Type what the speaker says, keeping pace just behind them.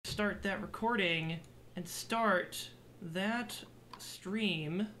start that recording and start that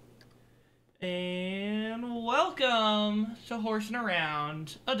stream. And welcome to Horsin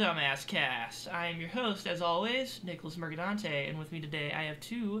Around, a Dumbass Cast. I am your host, as always, Nicholas Mercadante, and with me today I have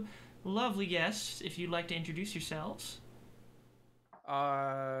two lovely guests. If you'd like to introduce yourselves.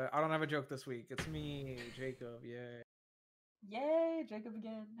 I don't have a joke this week. It's me, Jacob. Yay. Yay, Jacob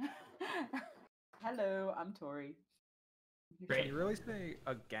again. Hello, I'm Tori. Great. Can you really say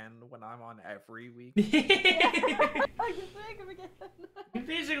again when I'm on every week? Oh, you're Jacob again. We've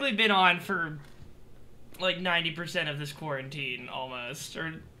basically been on for like 90% of this quarantine, almost.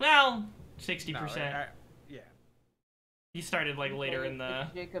 Or, well, 60%. No, yeah. You started like later in the,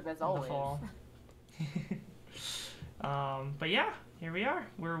 Jacob as in the always. fall. But yeah, here we are.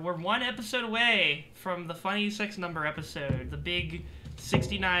 We're one episode away from the funny sex number episode, the big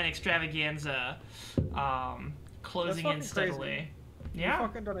 69 extravaganza, closing in steadily. Crazy. Yeah. We've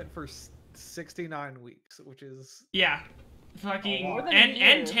fucking done it for 69 weeks, which is Yeah. Fucking More than a and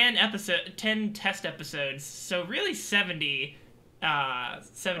year. 10 test episodes. So really 70 79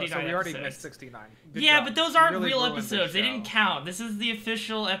 so we already episodes. missed 69. Good Yeah, job. but those You aren't really real ruined this episodes. They show. didn't count. This is the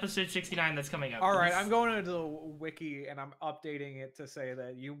official episode 69 that's coming up. All right, This- I'm going into the wiki and I'm updating it to say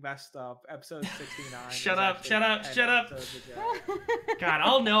that you messed up. Episode 69. Shut is up, actually shut up, 10 shut up. episodes ago. God,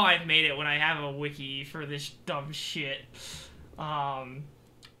 I'll know I've made it when I have a wiki for this dumb shit.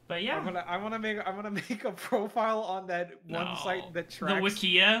 But yeah, I'm gonna make a profile on that one site that the tracks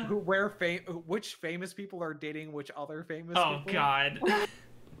Wikia. which famous people are dating which other famous Oh people. God.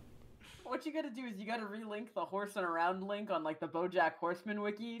 What you gotta do is you gotta relink the Horsin Around link on like the BoJack Horseman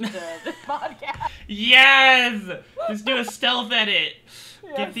wiki to this podcast. Yes! Just do a stealth edit.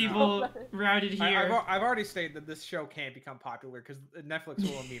 Yeah, Get people so- routed here. I've already stated that this show can't become popular because Netflix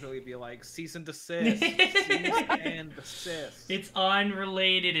will immediately be like cease and desist, cease and desist. It's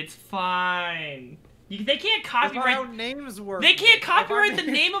unrelated. It's fine. They can't That's not copyright. how names work. They can't Nick. If I copyright the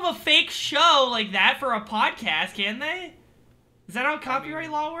make- name of a fake show like that for a podcast, can they? Is that how copyright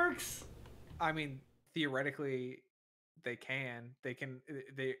law works? I mean, theoretically, they can.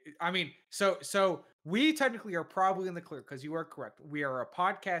 I mean, so we technically are probably in the clear because you are correct. We are a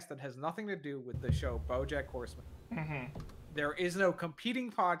podcast that has nothing to do with the show BoJack Horseman. Mm-hmm. There is no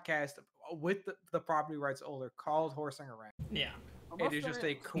competing podcast with the property rights holder called Horsing Around. Yeah. It is just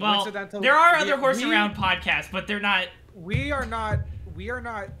a Well, coincidental. there are other Horse Around podcasts, but they're not. We are not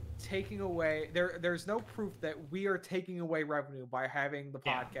taking away. There's no proof that we are taking away revenue by having the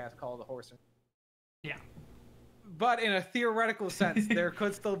Yeah. podcast called the Horsing. Yeah. But in a theoretical sense, there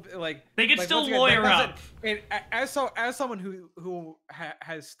could still be like They could like, still once again, lawyer that up. doesn't- as someone who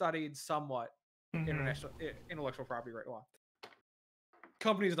has studied somewhat Mhm. intellectual property right law,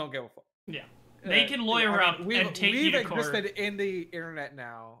 companies don't give a fuck. Yeah. They can lawyer up and take you we've to court. existed in the internet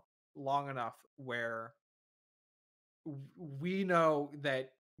now long enough where we know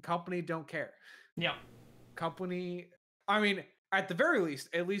that company don't care. Yeah. I mean, at the very least,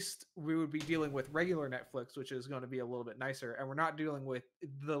 at least we would be dealing with regular Netflix, which is going to be a little bit nicer, and we're not dealing with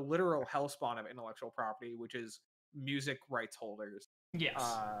the literal hellspawn of intellectual property, which is music rights holders. Yes.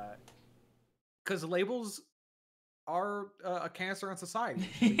 Because labels are a cancer on society.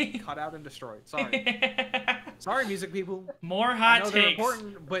 They should be cut out and destroyed. Sorry, music people. More I hot know they're takes.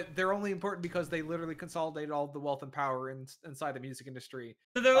 important, but they're only important because they literally consolidated all the wealth and power inside the music industry.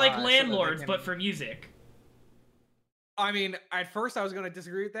 So they're like so that they landlords, can- but for music. I mean, at first I was going to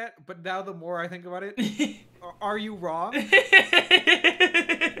disagree with that, but now the more I think about it, are you wrong?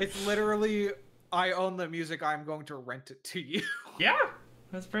 It's literally, I own the music, I'm going to rent it to you. Yeah,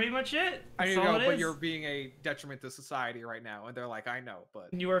 that's pretty much it. I That's know, all it but is. you're being a detriment to society right now, and they're like, I know,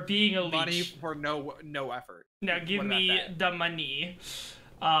 but You are being a money leech. for no effort. Now give What about me that? the money.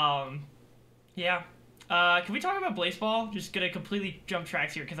 Yeah. Can we talk about Blaseball? Just gonna completely jump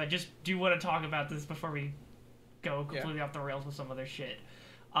tracks here because I just do want to talk about this before we go completely off the rails with some other shit.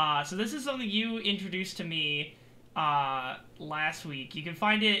 So this is something you introduced to me last week. You can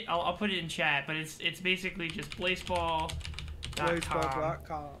find it. I'll put it in chat, but it's basically just Blaseball.com,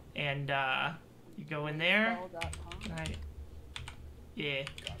 Blaseball.com. and you go in there. Blaseball.com. Right. Yeah.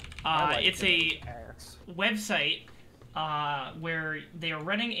 I like It's it. a Ass. website where they are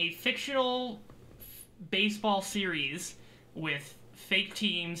running a fictional baseball series with fake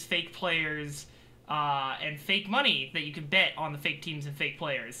teams, fake players, and fake money that you can bet on the fake teams and fake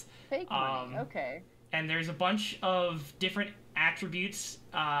players. Fake money. Okay. And there's a bunch of different attributes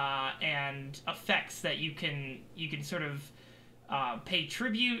and effects that you can sort of pay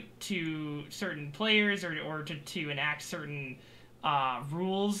tribute to certain players or to enact certain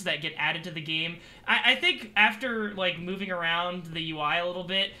rules that get added to the game. I think after like moving around the UI a little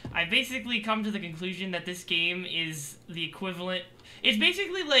bit, I basically come to the conclusion that this game is the equivalent. It's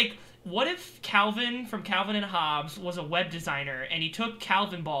basically like, what if Calvin from Calvin and Hobbes was a web designer and he took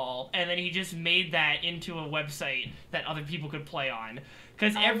Calvin Ball and then he just made that into a website that other people could play on?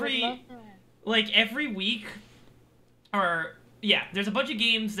 Because every week, or yeah, there's a bunch of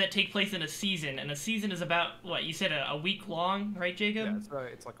games that take place in a season, and a season is about, what, you said a week long, right, Jacob? Yeah,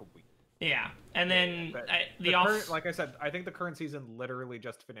 it's like a week. Yeah, and then like I said, I think the current season literally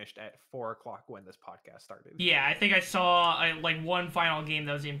just finished at 4 o'clock when this podcast started. Yeah, I think I saw like one final game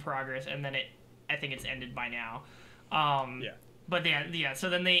that was in progress, and then I think it's ended by now. Yeah. But yeah. So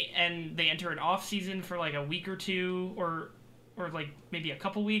then they enter an off season for like a week or two, or like maybe a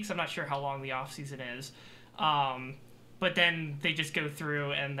couple weeks. I'm not sure how long the off season is. But then they just go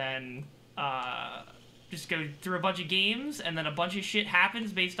through and then just go through a bunch of games, and then a bunch of shit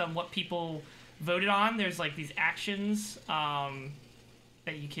happens based on what people voted on. There's like these actions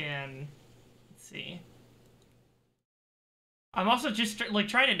that you can, let's see. I'm also just like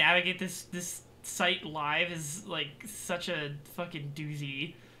trying to navigate this site live is like such a fucking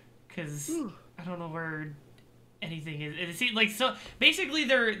doozy, because I don't know where anything is. It seems like, so basically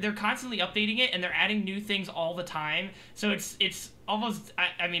they're constantly updating it and they're adding new things all the time. So it's almost,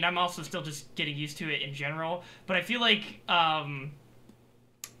 I mean, I'm also still just getting used to it in general, but I feel like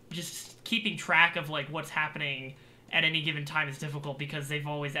just keeping track of like what's happening at any given time is difficult, because they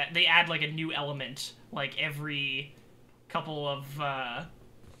add like a new element like every couple of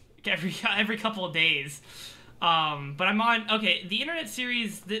every couple of days. But I'm on, okay, the internet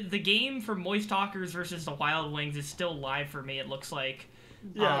series, the game for Moist Talkers versus the Wild Wings is still live for me, it looks like.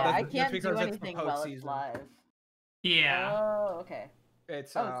 Yeah, I can't do anything while it's live. Yeah. Oh, okay.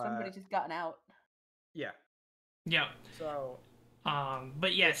 It's somebody just gotten out. Yeah. Yeah. So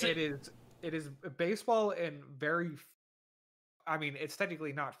but yes, it is baseball in very, I mean, it's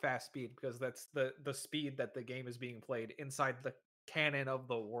technically not fast speed, because that's the speed that the game is being played inside the canon of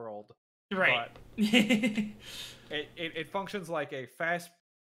the world. Right. But it functions like a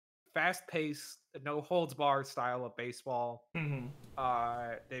fast-paced, no holds barred style of baseball. Mm-hmm.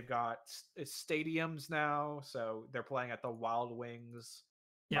 They've got stadiums now, so they're playing at the Wild Wings.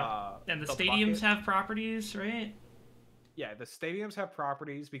 Yeah, and the stadiums have properties, right? Yeah, the stadiums have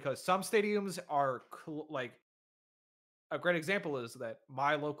properties, because some stadiums are like, a great example is that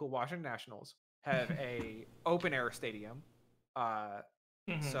my local Washington Nationals have a open air stadium.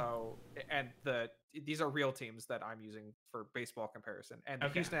 So, and these are real teams that I'm using for baseball comparison. And the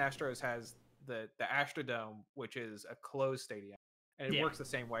Houston Astros has the Astrodome, which is a closed stadium, and it works the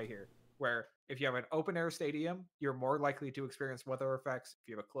same way here, where if you have an open air stadium, you're more likely to experience weather effects. If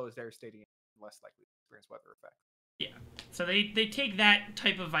you have a closed air stadium, you're less likely to experience weather effects. Yeah. So they take that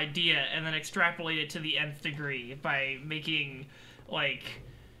type of idea and then extrapolate it to the nth degree by making like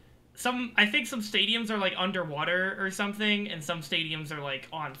I think some stadiums are like underwater or something, and some stadiums are like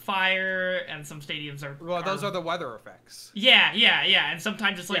on fire, and some stadiums are... Well, those are the weather effects. Yeah, and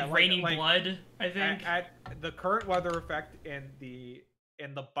sometimes it's like raining blood, I think. At the current weather effect in the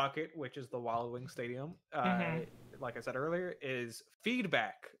bucket, which is the Wild Wing Stadium, like I said earlier, is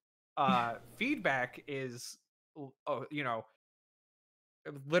feedback. Feedback is,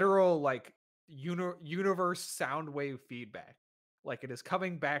 literal like universe sound wave feedback. Like, it is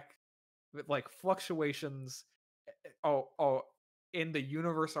coming back with like fluctuations in the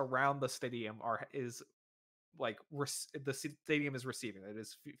universe around the stadium is like the stadium is receiving. It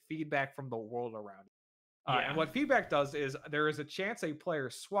is feedback from the world around it. And what feedback does is there is a chance a player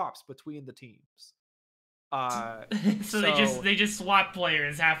swaps between the teams. So they just swap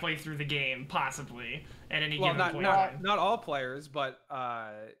players halfway through the game, possibly at any given point. Not all players, but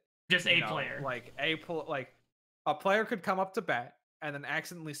just a player. Like a player could come up to bat and then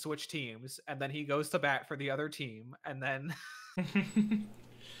accidentally switch teams, and then he goes to bat for the other team, and then...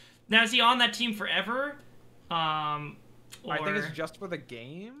 Now, is he on that team forever? I think it's just for the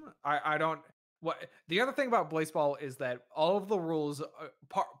game. I don't... The other thing about Blaseball is that all of the rules...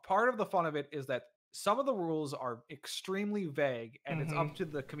 part of the fun of it is that some of the rules are extremely vague, and it's up to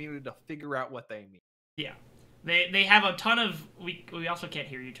the community to figure out what they mean. Yeah. They have a ton of... We also can't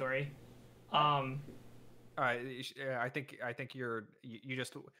hear you, Tori. I think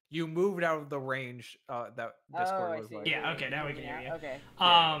you moved out of the range that Discord was like. Yeah, okay, now we can hear you. Okay.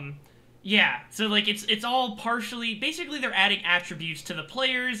 Yeah, so like it's all partially, basically they're adding attributes to the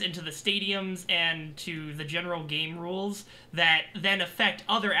players and to the stadiums and to the general game rules that then affect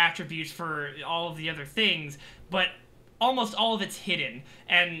other attributes for all of the other things, but almost all of it's hidden,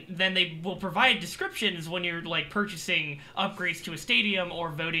 and then they will provide descriptions when you're like purchasing upgrades to a stadium or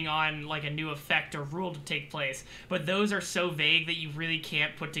voting on like a new effect or rule to take place, but those are so vague that you really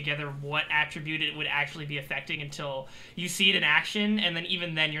can't put together what attribute it would actually be affecting until you see it in action, and then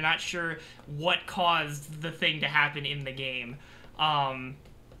even then you're not sure what caused the thing to happen in the game. And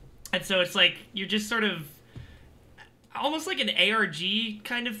so it's like you're just sort of almost like an ARG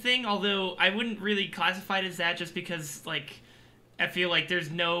kind of thing, although I wouldn't really classify it as that just because, like, I feel like there's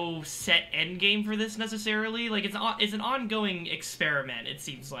no set end game for this necessarily. Like, it's an ongoing experiment, it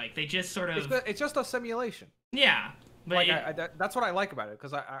seems like. They just sort of... It's just a simulation. Yeah. But like, that's what I like about it,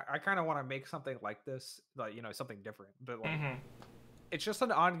 because I kind of want to make something like this, like, you know, something different. But, like, it's just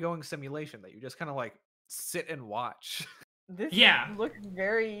an ongoing simulation that you just kind of, like, sit and watch. This Yeah. looks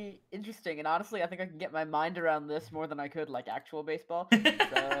very interesting, and honestly, I think I can get my mind around this more than I could like actual baseball.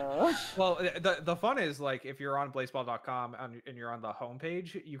 So... Well, the fun is, like, if you're on Blaseball.com and you're on the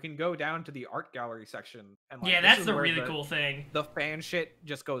homepage, you can go down to the art gallery section, and like, yeah, that's the really cool thing. The fan shit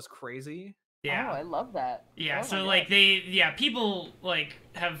just goes crazy. Yeah. Oh, I love that. Yeah, Oh so like people like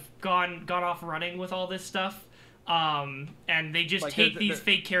have gone off running with all this stuff. And they just like take these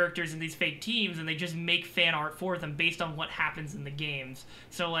fake characters and these fake teams, and they just make fan art for them based on what happens in the games.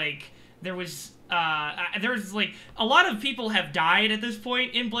 So like there's like a lot of people have died at this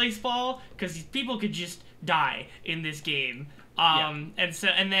point in Blaseball because people could just die in this game. And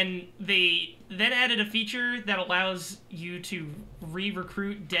then they added a feature that allows you to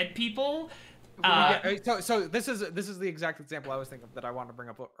re-recruit dead people. So this is the exact example I was thinking of that I wanted to bring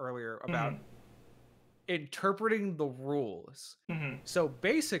up earlier about interpreting the rules. So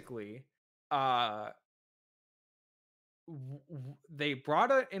basically, they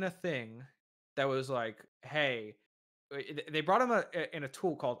brought in a thing that was like, hey, they brought him in a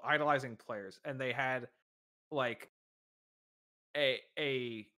tool called idolizing players, and they had like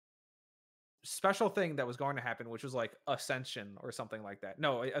a special thing that was going to happen, which was like Ascension or something like that.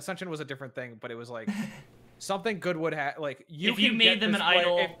 No, Ascension was a different thing, but it was like something good would have, like, if you made them an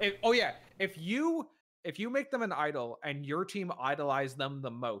idol. If you make them an idol and your team idolized them the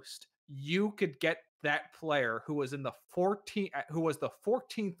most, you could get that player who was the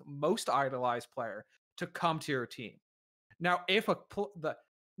 14th most idolized player to come to your team. Now,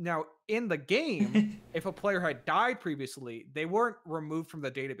 in the game, if a player had died previously, they weren't removed from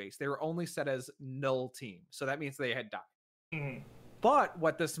the database. They were only set as null team. So that means they had died. But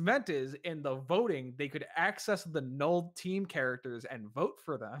what this meant is, in the voting, they could access the null team characters and vote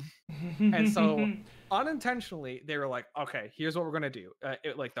for them. And so, unintentionally, they were like, okay, here's what we're going to do.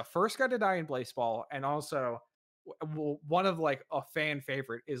 Like, the first guy to die in Blaseball, and also one of, like, a fan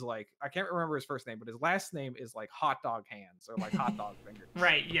favorite is, like, I can't remember his first name, but his last name is, like, Hot Dog Hands, or, like, Hot Dog Fingers.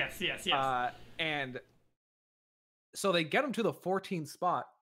 Right, yes. And so they get him to the 14th spot,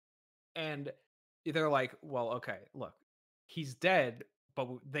 and they're like, well, okay, look. He's dead, but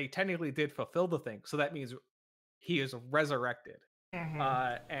they technically did fulfill the thing, so that means he is resurrected.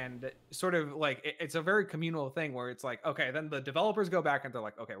 And sort of like it's a very communal thing where it's like, okay, then the developers go back and they're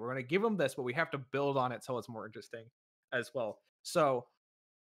like, okay, we're going to give him this, but we have to build on it so it's more interesting as well. So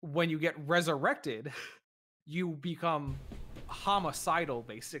when you get resurrected, you become homicidal,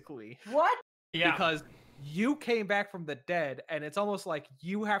 basically. What? Yeah. Because you came back from the dead, and it's almost like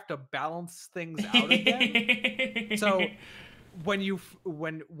you have to balance things out again. So when you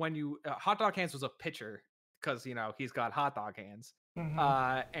Hot Dog Hands was a pitcher, because, you know, he's got hot dog hands.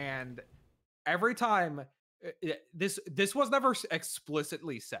 And every time this was never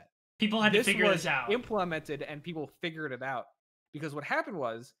explicitly said. People had to figure this out. Implemented, and people figured it out, because what happened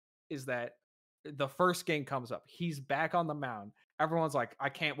is that the first game comes up. He's back on the mound. Everyone's like, I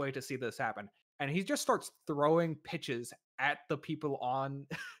can't wait to see this happen. And he just starts throwing pitches at the people on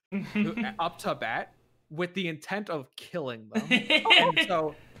up to bat with the intent of killing them. And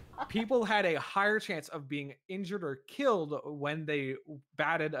so people had a higher chance of being injured or killed when they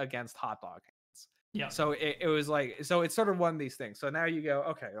batted against Hot Dog Hands. Yeah. So it was like, so it's sort of one of these things. So now you go,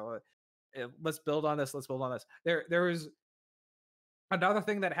 okay, well, let's build on this. There was another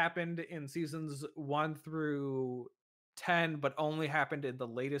thing that happened in seasons 1 through 10, but only happened in the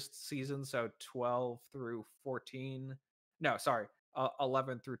latest season, so 12 through 14. No, sorry,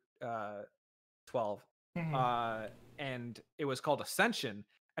 11 through 12. And it was called Ascension,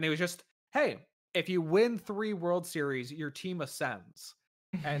 and it was just, hey, if you win 3 World Series, your team ascends.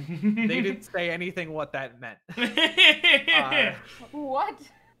 And they didn't say anything what that meant. What?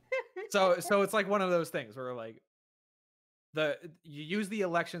 So it's like one of those things where, like, you use the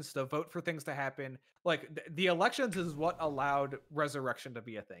elections to vote for things to happen. Like, the elections is what allowed resurrection to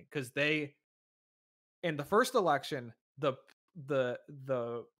be a thing, because they in the first election, the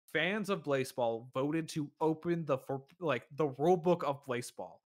fans of Blaseball voted to open the rule book of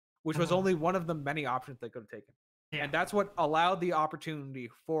Blaseball, which was only one of the many options they could have taken. Yeah. And that's what allowed the opportunity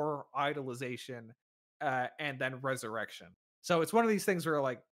for idolization and then resurrection. So it's one of these things where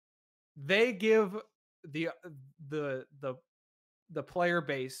like they give the player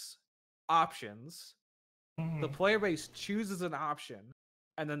base options. The player base chooses an option,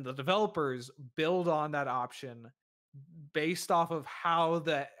 and then the developers build on that option based off of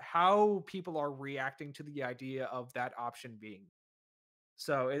how people are reacting to the idea of that option being.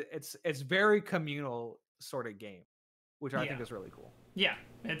 So it's very communal sort of game, which I think is really cool. Yeah,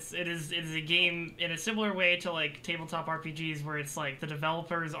 it is a game in a similar way to like tabletop RPGs, where it's like the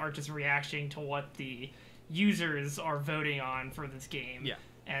developers are just reacting to what the users are voting on for this game. Yeah.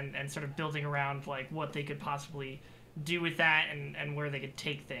 And sort of building around like what they could possibly do with that and where they could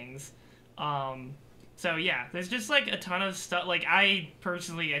take things. So yeah, there's just like a ton of stuff. Like I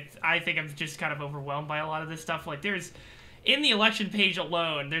personally, I think I'm just kind of overwhelmed by a lot of this stuff. Like there's, in the election page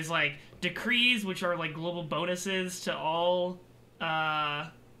alone, there's like decrees, which are like global bonuses to all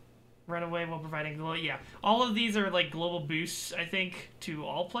runaway while providing all of these are like global boosts, I think, to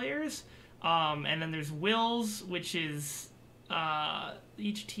all players. And then there's wills, which is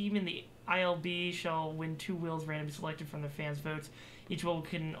each team in the ILB shall win 2 wills randomly selected from their fans' votes. Each will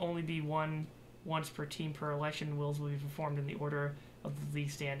can only be won once per team per election. Wills will be performed in the order of the league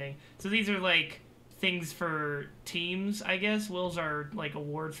standing. So these are like things for teams, I guess. Wills are like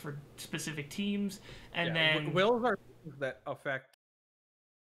awards for specific teams, and then wills are things that affect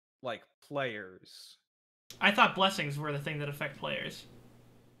like players. I thought blessings were the thing that affect players.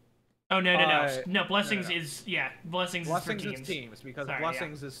 Oh no! Blessings is blessings is for teams. Is teams because Sorry,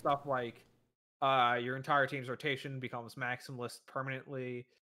 blessings is stuff like your entire team's rotation becomes maximalist permanently.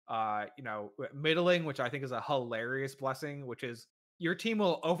 Middling, which I think is a hilarious blessing, which is your team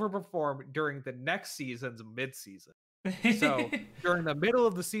will overperform during the next season's mid-season. So during the middle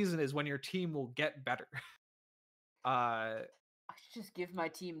of the season is when your team will get better. I should just give my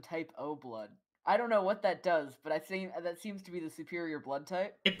team type O blood. I don't know what that does, but I think that seems to be the superior blood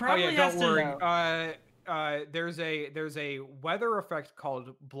type. It probably has don't worry. There's a weather effect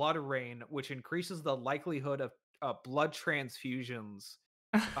called blood rain, which increases the likelihood of blood transfusions,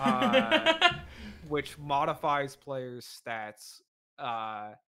 which modifies players' stats.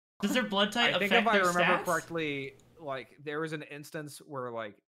 Does their blood type affect their stats? I think if I remember correctly, like there was an instance where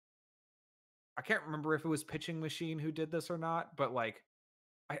like I can't remember if it was Pitching Machine who did this or not, but like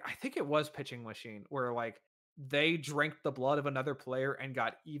I think it was Pitching Machine where like they drank the blood of another player and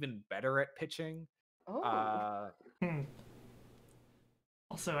got even better at pitching.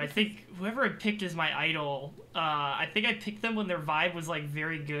 Also, I think whoever I picked as my idol, I think I picked them when their vibe was like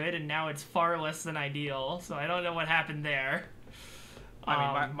very good, and now it's far less than ideal. So I don't know what happened there.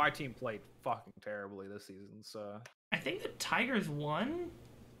 I mean, my team played fucking terribly this season. So I think the Tigers won.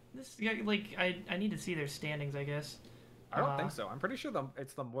 I need to see their standings, I guess. I don't think so. I'm pretty sure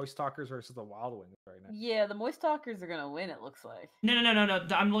it's the Moist Talkers versus the Wild Wings right now. Yeah, the Moist Talkers are gonna win. It looks like. No.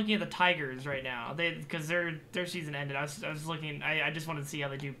 I'm looking at the Tigers right now. Because their season ended. I was looking. I just wanted to see how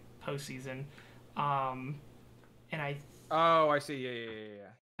they do postseason. And I. Oh, I see. Yeah.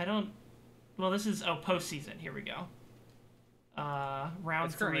 I don't. Well, this is postseason. Here we go.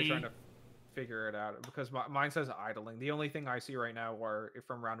 Round 3. Currently trying to figure it out because mine says idling. The only thing I see right now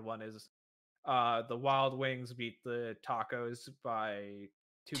from round 1 is. The Wild Wings beat the Tacos by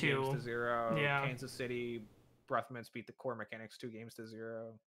 2 games to 0. Yeah. Kansas City Breath Mints beat the Core Mechanics 2 games to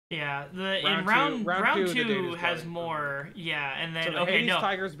 0. Yeah, round two has more. Yeah, and then so the Hades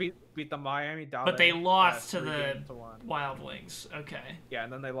Tigers beat the Miami Dolphins, but they lost to the Wild Wings. Okay. Yeah,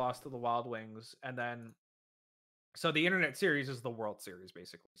 and then they lost to the Wild Wings, and then so the Internet Series is the World Series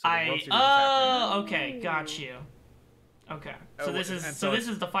basically. So the World Series okay, got you. Okay, so this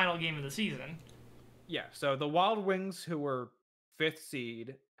is the final game of the season. Yeah, so the Wild Wings, who were 5th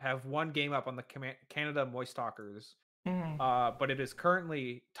seed, have 1 game up on the Canada Moist Talkers. But it is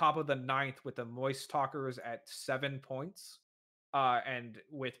currently top of the 9th with the Moist Talkers at 7 points, and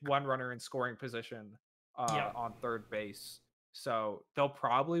with 1 runner in scoring position on 3rd base. So they'll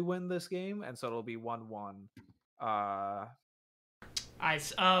probably win this game, and so it'll be 1-1. I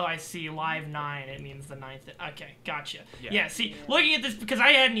see. Live 9. It means the 9th. Okay, gotcha. Yeah. See, looking at this because I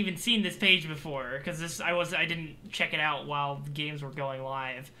hadn't even seen this page before because I didn't check it out while the games were going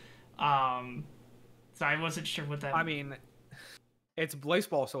live. So I wasn't sure what that. I mean, it's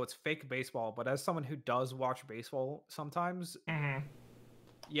Blaseball, so it's fake baseball. But as someone who does watch baseball sometimes,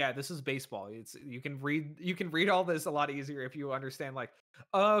 yeah, this is baseball. You can read all this a lot easier if you understand like,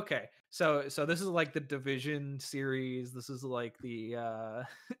 oh, okay, so this is like the division series. This is like the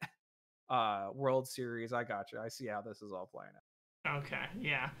World Series. I gotcha. I see how this is all playing out. Okay,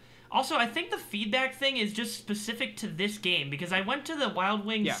 yeah. Also, I think the feedback thing is just specific to this game because I went to the Wild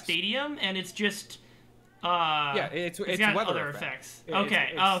Wings Stadium and it's just yeah, it's got weather other effects. It's,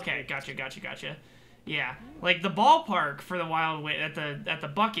 okay, okay, gotcha. Yeah, like the ballpark for the Wild Wing at the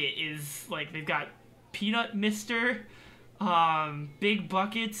bucket is like they've got peanut mister, big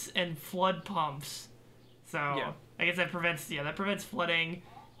buckets and flood pumps. So I guess that prevents flooding.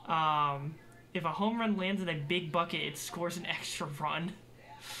 If a home run lands in a big bucket, it scores an extra run.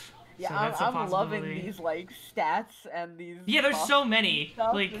 Yeah, so I'm loving these like stats and these. Yeah, there's so many.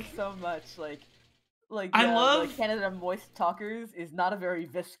 Stuff. Like there's so much. I love the Canada Moist Talkers is not a very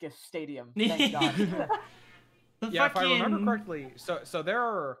viscous stadium. Thank God. If I remember correctly, so there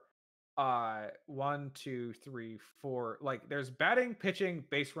are 1, 2, 3, 4. Like there's batting, pitching,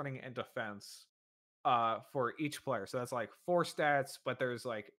 base running, and defense for each player. So that's like 4 stats, but there's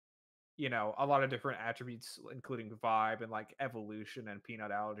like, you know, a lot of different attributes, including vibe and like evolution and peanut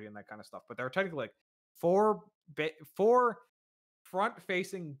allergy and that kind of stuff. But there are technically like 4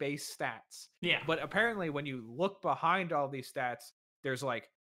 front-facing base stats. Yeah. But apparently, when you look behind all these stats, there's like,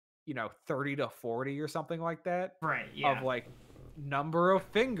 you know, 30 to 40 or something like that. Right. Yeah. Of like number of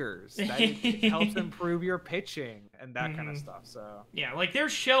fingers that it helps improve your pitching and that kind of stuff. So yeah, like they're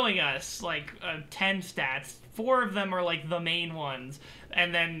showing us like 10 stats. 4 of them are like the main ones,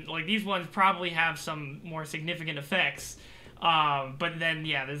 and then like these ones probably have some more significant effects. But then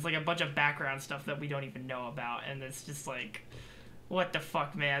there's like a bunch of background stuff that we don't even know about, and it's just like, what the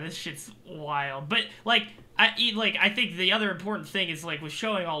fuck, man? This shit's wild. But like I think the other important thing is like with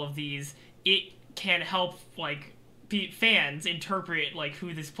showing all of these, it can help like fans interpret like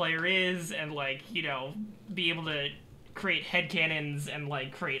who this player is and like, you know, be able to create headcanons and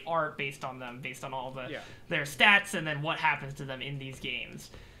like create art based on them, based on all their stats and then what happens to them in these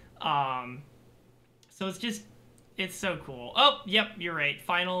games. So it's so cool. Oh, yep, you're right.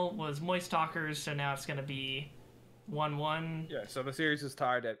 Final was Moist Talkers, so now it's gonna be 1-1. Yeah, so the series is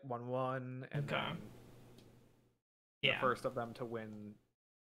tied at 1-1, and then the first of them to win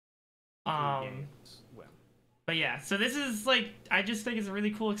 3 games win. But yeah, so this is like, I just think it's a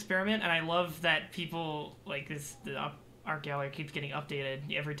really cool experiment, and I love that people like this. The art gallery keeps getting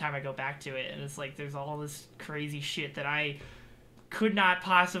updated every time I go back to it, and it's like there's all this crazy shit that I could not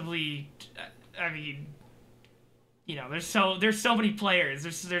possibly. I mean, you know, there's so many players.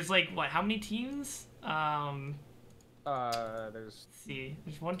 There's like what? How many teams? There's. Let's see.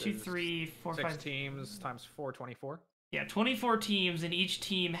 There's 1, 2, 3, 4, 6 5 teams times 4, 24. Yeah, 24 teams, and each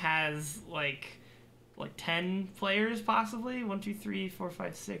team has like 10 players possibly. 1, 2, 3, 4,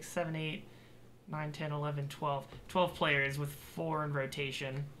 5, 6, 7, 8, 9, 10, 11, 12. 12 players with 4 in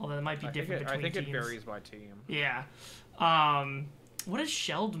rotation. Although it might be different between teams. I think it varies by team. Yeah. What does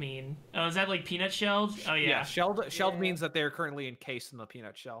shelled mean? Oh, is that like peanut shelled? Oh yeah. Yeah, shelled means that they're currently encased in the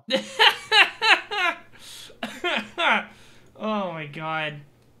peanut shell. Oh my god.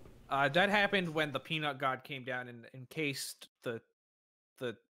 That happened when the peanut god came down and encased the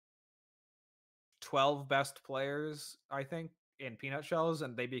 12 best players, I think, in peanut shells,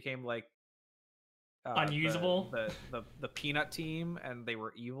 and they became like unusable. The peanut team, and they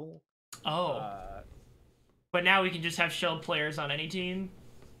were evil. Oh. But now we can just have shelled players on any team.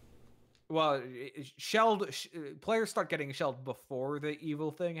 Well, players start getting shelled before the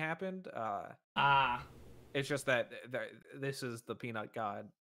evil thing happened. It's just that this is the peanut god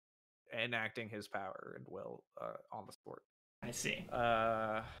enacting his power and will on the sport. I see.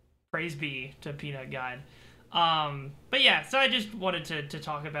 Praise be to Peanut God. But yeah, so I just wanted to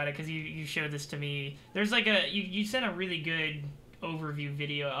talk about it because you showed this to me. There's like you sent a really good overview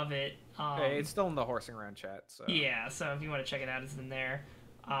video of it. It's still in the Horsing Around chat. So yeah, so if you want to check it out, it's in there.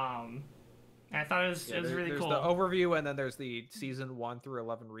 I thought it was really cool. There's the overview, and then there's the season 1 through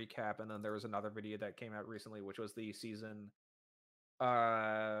 11 recap, and then there was another video that came out recently, which was the season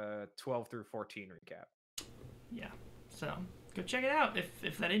 12 through 14 recap. Yeah, so go check it out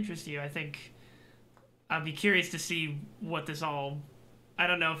if that interests you. I think I'd be curious to see what this all. I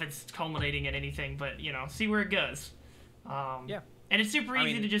don't know if it's culminating in anything, but you know, see where it goes. Yeah, and it's super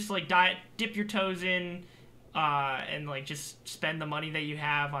easy to just like dip your toes in, and like just spend the money that you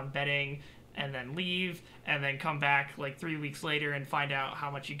have on betting. And then leave, and then come back like 3 weeks later and find out how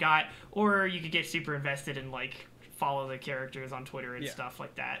much you got. Or you could get super invested and like follow the characters on Twitter and stuff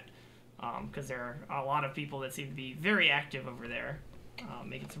like that. Because there are a lot of people that seem to be very active over there,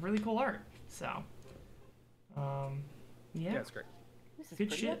 making some really cool art. So, yeah, it's great. This is Good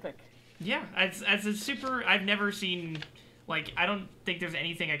pretty shit. epic. Yeah, as a super, I've never seen, like, I don't think there's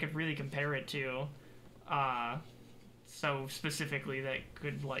anything I could really compare it to, so specifically that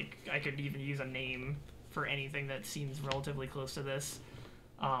could, like, I could even use a name for anything that seems relatively close to this.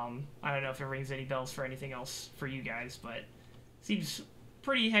 I don't know if it rings any bells for anything else for you guys, but it seems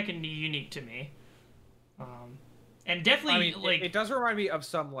pretty heckin' unique to me. And definitely, like... It does remind me of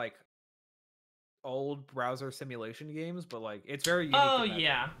some, like, old browser simulation games, but, like, it's very unique. Oh,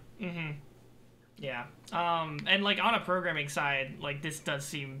 yeah. Mm-hmm. Yeah. And, like, on a programming side, like, this does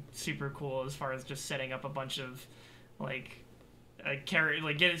seem super cool as far as just setting up a bunch of, like,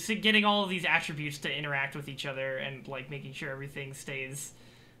 getting all of these attributes to interact with each other and, like, making sure everything stays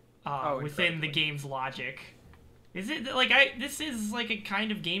within the game's logic. Is it, like, this is, like, a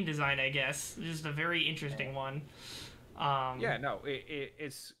kind of game design, I guess. Just a very interesting one. Yeah, no,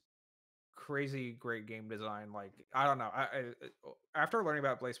 it's crazy great game design. Like, I don't know. I after learning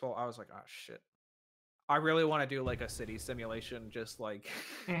about Blaseball, I was like, oh shit, I really want to do like a city simulation, just like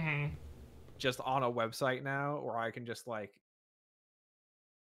just on a website now, where I can just like,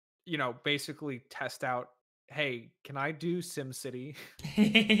 you know, basically test out, hey, can I do SimCity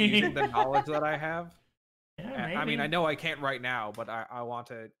using the knowledge that I have? Yeah, I mean, I know I can't right now, but I want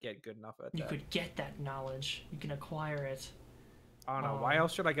to get good enough at that. You could get that knowledge. You can acquire it. I don't know. Why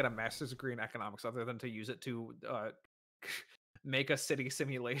else should I get a master's degree in economics other than to use it to make a city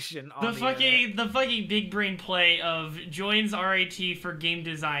simulation on the fucking big brain play of joins RIT for game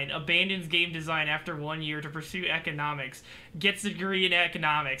design, abandons game design after 1 year to pursue economics, gets a degree in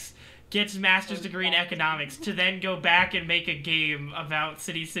economics, gets master's degree in economics, to then go back and make a game about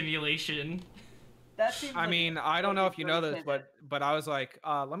city simulation. That seems I mean, I don't know if you know this, but I was like,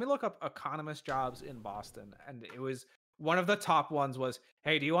 let me look up economist jobs in Boston, and it was one of the top ones was,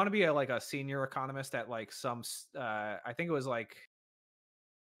 hey, do you want to be like a senior economist at like some I think it was like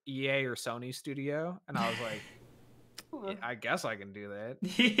EA or Sony studio, and I was like, yeah, I guess I can do that.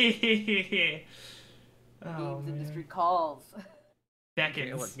 Games industry calls.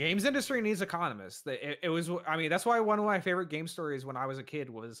 Beckons. Look, games industry needs economists. It was, I mean, that's why one of my favorite game stories when I was a kid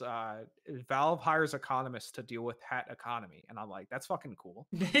was Valve hires economists to deal with hat economy, and I'm like, that's fucking cool.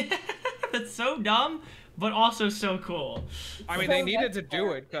 That's so dumb, but also so cool. I mean, they needed to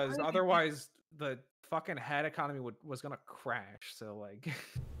do it because otherwise the fucking hat economy was gonna crash. So like,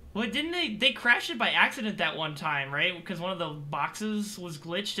 well, didn't they crashed it by accident that one time, right? Because one of the boxes was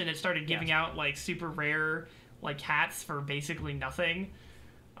glitched and it started giving out like super rare like hats for basically nothing.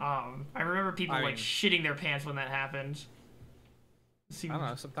 I remember people like shitting their pants when that happened. I don't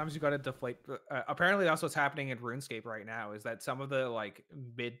know. Sometimes you gotta deflate. Apparently, that's what's happening in RuneScape right now. Is that some of the like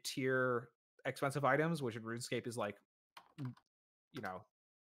mid-tier expensive items, which in RuneScape is like, you know,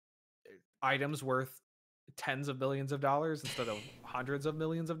 items worth tens of millions of dollars instead of hundreds of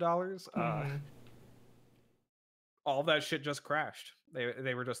millions of dollars. All that shit just crashed.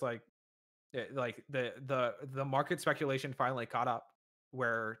 They were just like the market speculation finally caught up,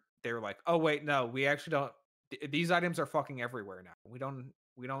 where they were like, oh wait, no, we actually don't. These items are fucking everywhere now. We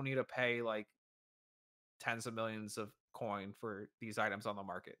don't need to pay like tens of millions of coin for these items on the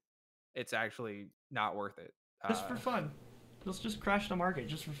market. It's actually not worth it. Just for fun. Let's just crash the market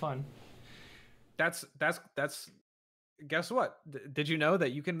just for fun. That's guess what? Did you know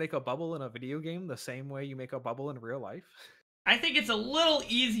that you can make a bubble in a video game the same way you make a bubble in real life? I think it's a little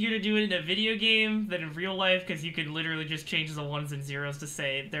easier to do it in a video game than in real life, because you can literally just change the ones and zeros to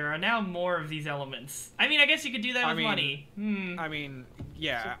say there are now more of these elements. I mean, I guess you could do that with money. I mean,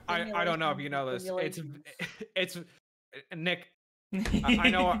 yeah, I don't know if you know this. It's Nick. I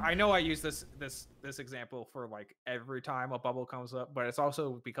know I use this example for like every time a bubble comes up, but it's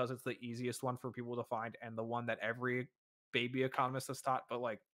also because it's the easiest one for people to find and the one that every baby economist has taught. But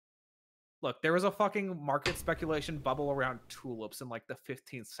like, look, there was a fucking market speculation bubble around tulips in like the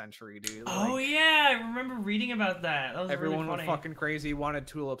 15th century, dude. Like, oh yeah, I remember reading about that. That was everyone really funny. was fucking crazy, wanted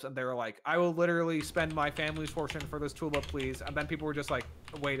tulips, and they were like, I will literally spend my family's fortune for this tulip, please. And then people were just like,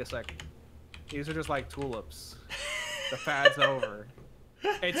 wait a second, these are just like tulips. The fad's over.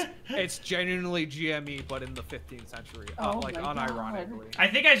 It's genuinely GME, but in the 15th century, like unironically. I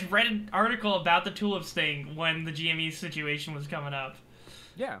think I read an article about the tulips thing when the GME situation was coming up.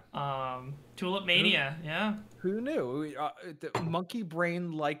 Yeah. Tulip mania. Yeah. Who knew? The monkey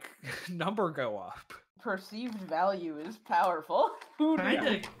brain like number go up. Perceived value is powerful. Who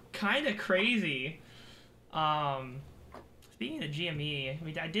knew? Kind of crazy. Speaking of GME, I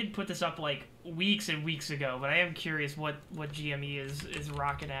mean, I did put this up like weeks and weeks ago, but I am curious what GME is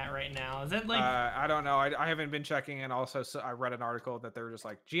rocking at right now. Is that like? I don't know. I haven't been checking, and also I read an article that they were just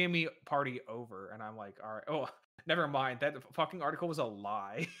like GME party over, and I'm like, all right. Oh, Never mind. That fucking article was a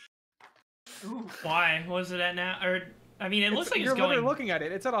lie. Why? What is it at now? Or I mean, it looks like you're it's going. literally looking at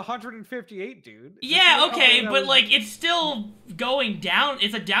it. It's at 158, dude. Yeah, okay, but like it's still going down.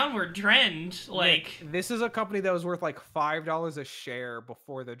 It's a downward trend. Like Nick, this is a company that was worth like $5 a share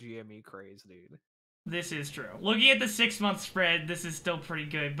before the GME craze, dude. This is true. Looking at the 6-month spread, this is still pretty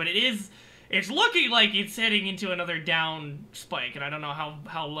good, but it's looking like it's heading into another down spike, and I don't know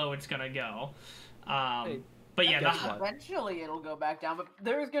how low it's gonna go. But yeah, eventually it'll go back down. But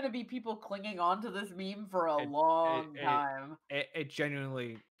there's gonna be people clinging on to this meme for a long time. It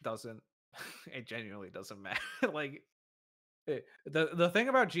genuinely doesn't. It genuinely doesn't matter. Like the thing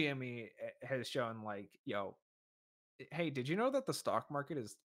about GME has shown, like, yo, hey, did you know that the stock market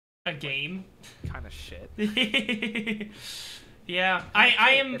is a game? Kind of shit. Yeah,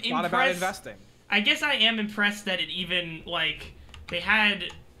 I am it's impressed. Not about investing. I guess I am impressed that it even, like, they had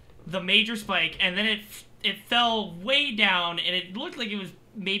the major spike and then it fell way down and it looked like it was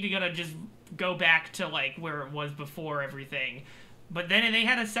maybe gonna just go back to like where it was before everything, but then they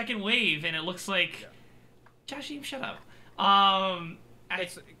had a second wave and it looks like Josh, shut up.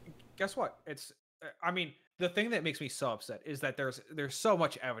 Guess what? It's I mean, the thing that makes me so upset is that there's so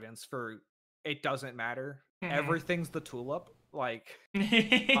much evidence for it doesn't matter. Everything's the tulip, like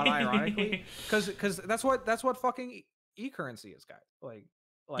unironically, because that's what fucking e-currency is, guys. Like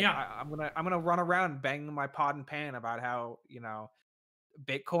yeah. I'm gonna run around banging my pot and pan about how, you know,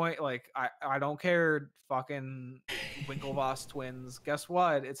 Bitcoin, like I don't care, fucking Winklevoss twins. Guess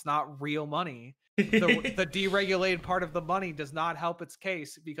what? It's not real money. The deregulated part of the money does not help its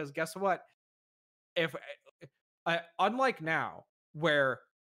case, because guess what? If unlike now, where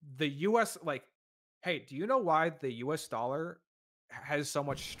the U.S. like, hey, do you know why the U.S. dollar has so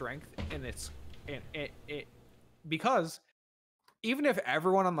much strength in its because even if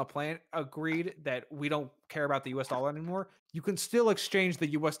everyone on the planet agreed that we don't care about the U.S. dollar anymore, you can still exchange the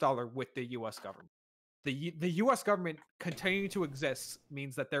U.S. dollar with the U.S. government. The U.S. government continuing to exist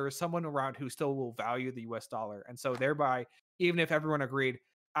means that there is someone around who still will value the U.S. dollar. And so thereby, even if everyone agreed,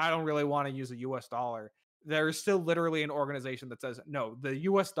 I don't really want to use a U.S. dollar, there is still literally an organization that says, no, the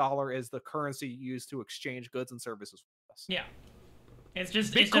U.S. dollar is the currency used to exchange goods and services with us. Yeah. It's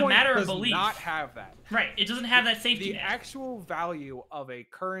just Bitcoin it's a matter of belief. Does not have that. Right. It doesn't have that safety net. The actual value of a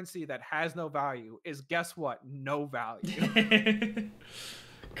currency that has no value is, guess what? No value.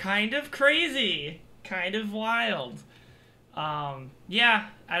 Kind of crazy. Kind of wild. Yeah,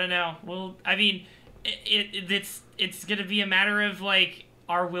 I don't know. Well, I mean, it's gonna be a matter of like,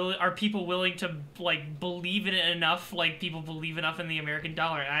 are people willing to like believe in it enough? Like people believe enough in the American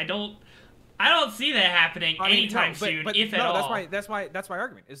dollar, and I don't see that happening anytime soon, if at all. That's my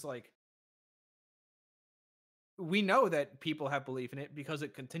argument. Is like, we know that people have belief in it because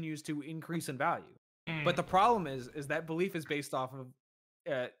it continues to increase in value. But the problem is that belief is based off of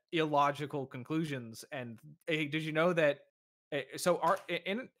illogical conclusions. And hey, did you know that? So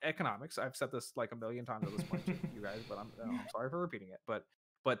in economics, I've said this like a million times at this point to you guys, but I'm sorry for repeating it.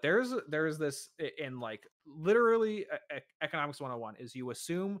 But there's this in like literally economics 101 is you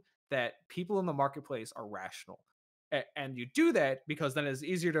assume that people in the marketplace are rational. And you do that because then it's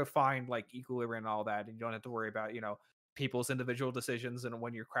easier to find like equilibrium and all that. And you don't have to worry about, you know, people's individual decisions and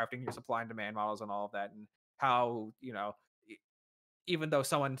when you're crafting your supply and demand models and all of that. And how, you know, even though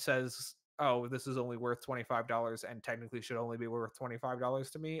someone says, oh, this is only worth $25 and technically should only be worth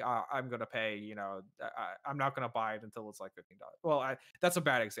 $25 to me, I'm going to pay, you know, I'm not going to buy it until it's like $15. Well, that's a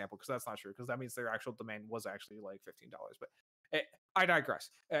bad example because that's not true, because that means their actual demand was actually like $15. But I digress.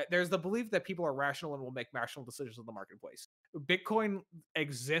 There's the belief that people are rational and will make rational decisions in the marketplace. Bitcoin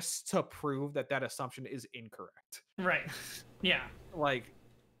exists to prove that assumption is incorrect. Right. Yeah. Like,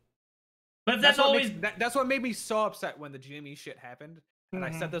 but that's always that's what made me so upset when the GME shit happened. And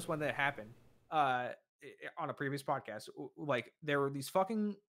I said this when that happened on a previous podcast. Like, there were these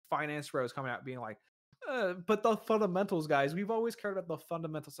fucking finance bros coming out being like, but the fundamentals, guys, we've always cared about the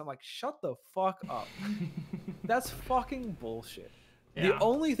fundamentals. I'm like, shut the fuck up. That's fucking bullshit. Yeah. The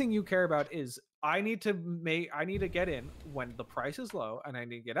only thing you care about is I need to get in when the price is low, and I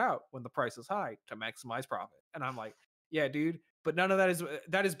need to get out when the price is high to maximize profit. And I'm like, yeah, dude, but none of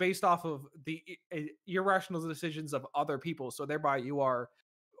that is based off of the irrational decisions of other people. So thereby you are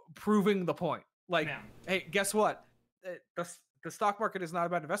proving the point. Like, hey, guess what? The stock market is not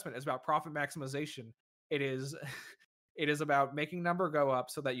about investment. It's about profit maximization. It is about making number go up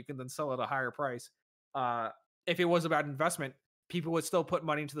so that you can then sell at a higher price. If it was about investment, people would still put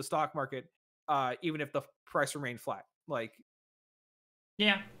money into the stock market, even if the price remained flat. Like,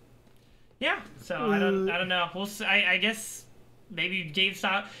 yeah. So I don't know. We'll see. I guess maybe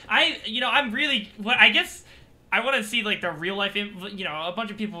GameStop. I guess I want to see like the real life, you know, a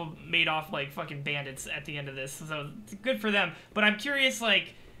bunch of people made off like fucking bandits at the end of this, so it's good for them. But I'm curious,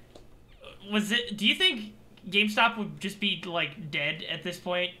 like, do you think GameStop would just be like dead at this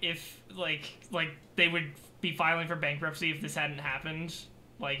point if like they would be filing for bankruptcy if this hadn't happened?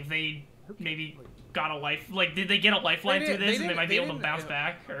 Like if they maybe got a life, like did they get a lifeline through this and they might be able to bounce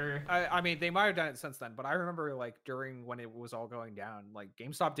back? Or I mean, they might have done it since then, but I remember like during when it was all going down, like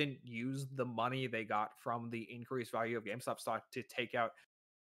GameStop didn't use the money they got from the increased value of GameStop stock to take out,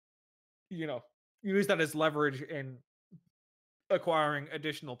 you know, use that as leverage in acquiring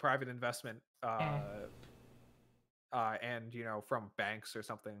additional private investment and, you know, from banks or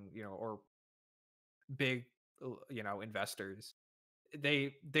something, you know, or big, you know, investors.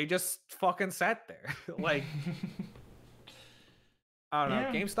 They just fucking sat there. Like, I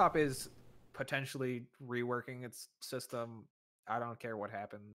don't know. GameStop is potentially reworking its system. I don't care what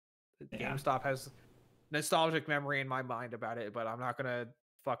happened. GameStop has nostalgic memory in my mind about it, but I'm not gonna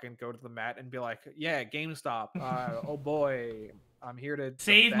fucking go to the mat and be like, yeah, GameStop. Oh boy, I'm here to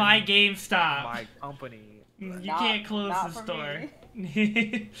save my GameStop, my company. You can't close the store.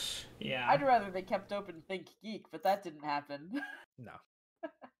 Yeah. I'd rather they kept open Think Geek, but that didn't happen. No.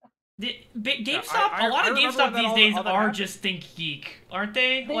 GameStop, a lot of GameStop these days are just Think Geek, aren't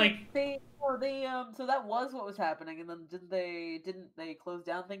they? So that was what was happening, and then didn't they close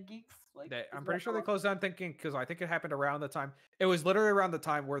down Think Geeks? Like, I'm pretty sure they closed down Thinking because I think it happened around the time. It was literally around the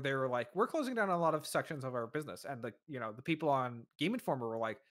time where they were like, "We're closing down a lot of sections of our business," and the people on Game Informer were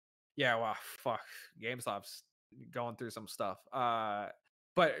like, "Yeah, well, fuck, GameStop's going through some stuff."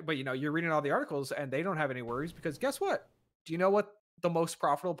 But you know, you're reading all the articles and they don't have any worries because guess what? Do you know what the most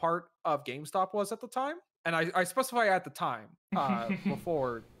profitable part of GameStop was at the time? And I specify at the time,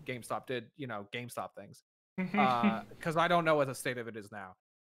 before GameStop did, you know, GameStop things, because I don't know what the state of it is now.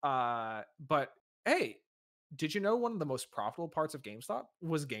 But hey, did you know one of the most profitable parts of GameStop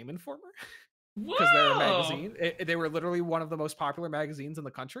was Game Informer? Because they're a magazine. They were literally one of the most popular magazines in the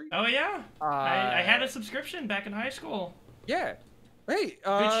country. Oh yeah, I had a subscription back in high school. Yeah. Hey,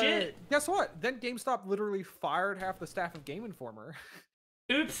 good shit. Guess what? Then GameStop literally fired half the staff of Game Informer.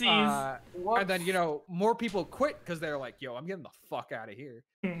 Oopsies. And then, you know, more people quit because they're like, yo, I'm getting the fuck out of here.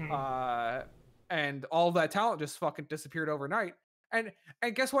 And all that talent just fucking disappeared overnight. And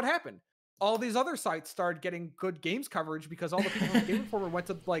guess what happened? All these other sites started getting good games coverage because all the people from Game Informer went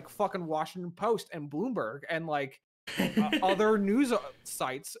to like fucking Washington Post and Bloomberg and like other news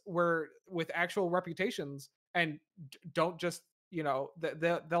sites where with actual reputations and don't just, you know,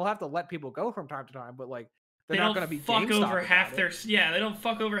 they'll have to let people go from time to time, but like they're not going to be fuck GameStop over half their it. They don't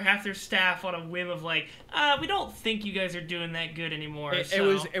fuck over half their staff on a whim of like, we don't think you guys are doing that good anymore.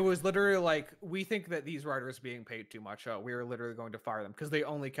 It was literally like, we think that these writers are being paid too much. We are literally going to fire them because they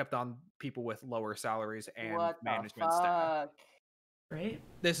only kept on people with lower salaries and management staff. Right?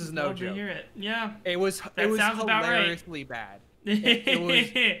 This is no joke. Hear it. Yeah. It was hilariously bad.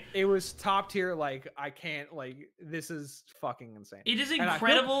 It was top tier. Like, I can't, like, this is fucking insane. It is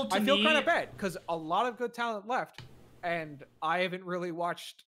incredible to me. I feel kind of bad because a lot of good talent left, and I haven't really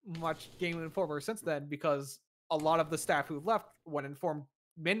watched much Game Informer since then because a lot of the staff who left when informed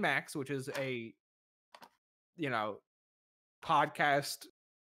MinMax, which is a, you know, podcast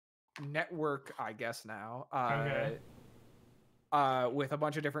network, I guess now. With a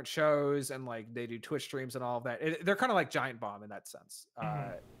bunch of different shows and like they do Twitch streams and all of that. They're kind of like Giant Bomb in that sense,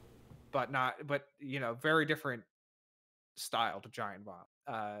 but you know, very different style to Giant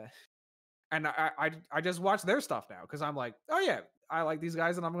Bomb. And I just watch their stuff now because I'm like, oh yeah, I like these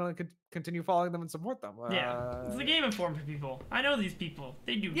guys and I'm going to continue following them and support them. It's the Game Informer people. I know these people.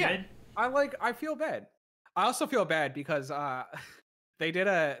 They do good. I feel bad. I also feel bad because they did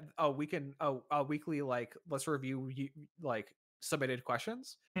a weekly like let's review like submitted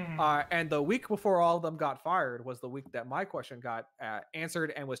questions, and the week before all of them got fired was the week that my question got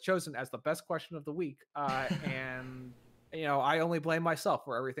answered and was chosen as the best question of the week. And you know, I only blame myself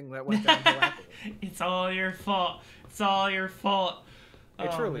for everything that went down. It's all your fault. It's all your fault.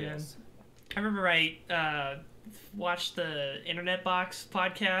 It truly is. I remember I watched the Internet Box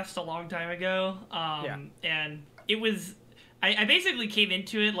podcast a long time ago, and it was. I basically came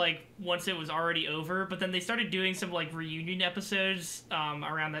into it like once it was already over, but then they started doing some like reunion episodes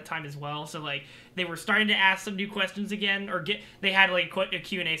around that time as well. So like they were starting to ask some new questions again, or they had like a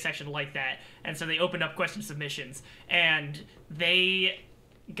Q&A section like that, and so they opened up question submissions, and they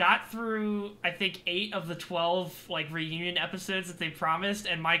got through, I think, 8 of the 12 like reunion episodes that they promised,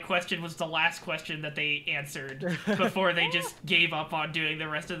 and my question was the last question that they answered before they just gave up on doing the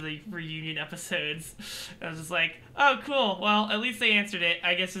rest of the reunion episodes. I was just like, oh, cool. Well, at least they answered it.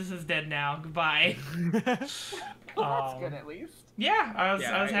 I guess this is dead now. Goodbye. That's good, at least. Yeah, I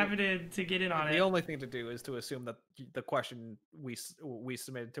was happy to get in on it. The only thing to do is to assume that the question we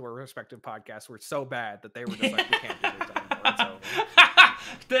submitted to our respective podcasts were so bad that they were just like, we can't do this anymore. It's over.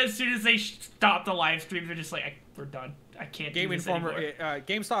 As soon as they stopped the live stream, they're just like, we're done. I can't do this anymore.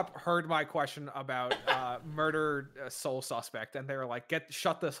 GameStop heard my question about murdered sole suspect, and they were like,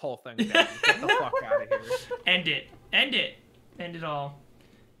 shut this whole thing down. Get the fuck out of here. End it. End it all.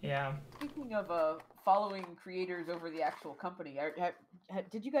 Yeah. Speaking of following creators over the actual company,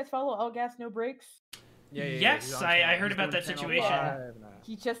 did you guys follow All Gas No Breaks? Yeah, yes, I heard about that situation.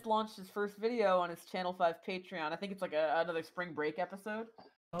 He just launched his first video on his Channel 5 Patreon. I think it's like another spring break episode.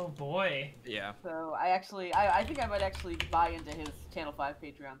 Oh boy. Yeah. So I think I might actually buy into his Channel 5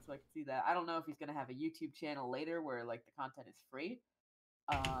 Patreon so I can see that. I don't know if he's gonna have a YouTube channel later where like the content is free.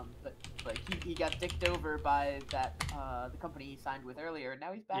 But like he got dicked over by that the company he signed with earlier, and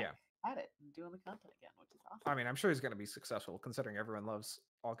now he's back at it and doing the content again, which is awesome. I mean, I'm sure he's gonna be successful considering everyone loves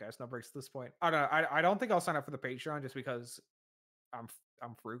All Gas No Breaks at this point. I don't think I'll sign up for the Patreon just because I'm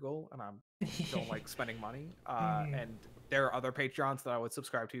frugal and I don't like spending money. And there are other Patreons that I would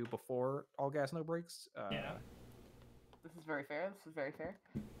subscribe to before All Gas No Breaks. Yeah. This is very fair.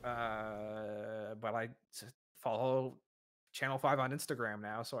 But I follow Channel 5 on Instagram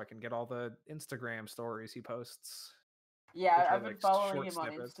now, so I can get all the Instagram stories he posts. Yeah, I've been following him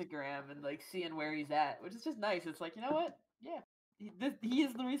on Instagram and like seeing where he's at, which is just nice. It's like, you know what? Yeah, he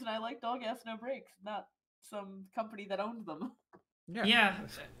is the reason I liked All Gas No Breaks, not some company that owns them. Yeah,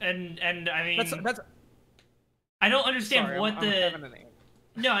 and I mean, that's I don't understand sorry,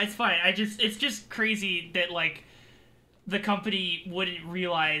 No, it's fine. It's just crazy that like the company wouldn't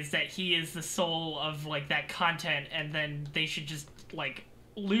realize that he is the soul of like that content, and then they should just like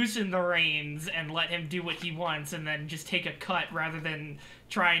loosen the reins and let him do what he wants, and then just take a cut rather than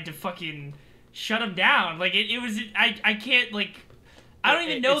trying to fucking shut him down. Like it was I can't like I don't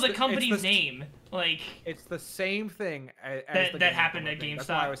even know the company's name. Like it's the same thing as that happened at GameStop. That's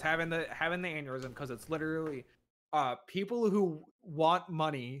why I was having the aneurysm, because it's literally people who want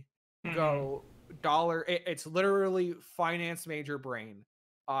money go dollar. It's literally finance major brain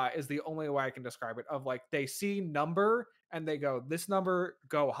is the only way I can describe it. Of like they see number and they go, this number,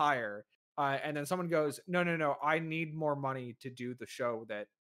 go higher, and then someone goes, no, I need more money to do the show that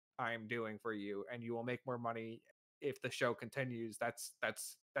I'm doing for you, and you will make more money if the show continues. That's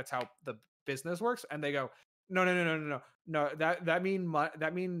how the business works. And they go, no, that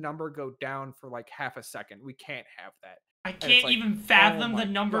mean number go down for like half a second. We can't have that. I can't like, even fathom the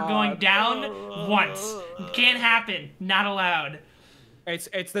number going down once. Can't happen. Not allowed.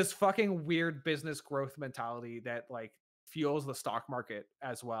 It's this fucking weird business growth mentality that like fuels the stock market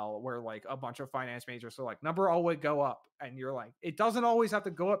as well, where like a bunch of finance majors are like, number always go up, and you're like, it doesn't always have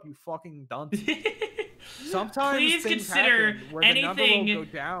to go up, you fucking dunce. Sometimes please things consider happen where the number will go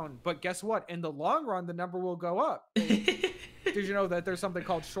down, but guess what? In the long run, the number will go up. Did you know that there's something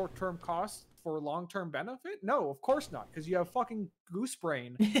called short-term costs for long-term benefit? No, of course not, because you have fucking goose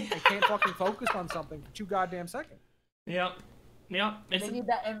brain and can't fucking focus on something for 2 goddamn seconds. Yep. They need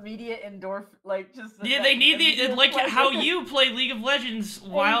that immediate endorphin, like just. Yeah, they need the like how you play League of Legends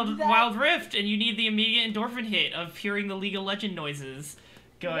Wild Rift, and you need the immediate endorphin hit of hearing the League of Legends noises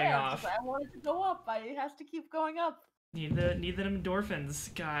going off. I want it to go up. It has to keep going up. Need the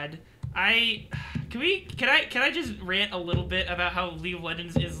endorphins. God, can I just rant a little bit about how League of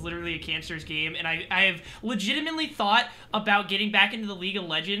Legends is literally a cancerous game, and I have legitimately thought about getting back into the League of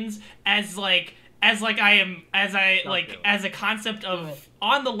Legends as a concept of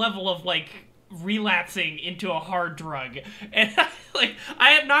on the level of like relapsing into a hard drug. And like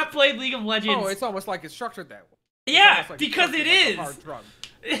I have not played League of Legends. Oh, it's almost like it's structured that way. Yeah, because it is. Like a hard drug.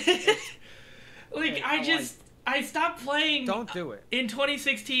 Like I stopped playing. Don't do it. In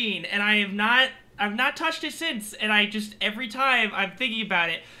 2016, and I've not touched it since. And I just every time I'm thinking about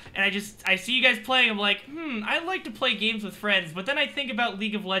it, and I see you guys playing, I'm like, I'd like to play games with friends, but then I think about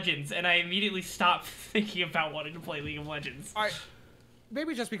League of Legends, and I immediately stop thinking about wanting to play League of Legends.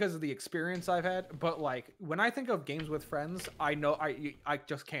 Maybe just because of the experience I've had, but like when I think of games with friends, I know I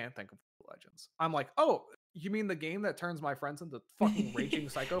just can't think of League of Legends. I'm like, oh, you mean the game that turns my friends into fucking raging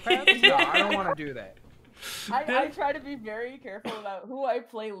psychopaths? No, I don't want to do that. I try to be very careful about who I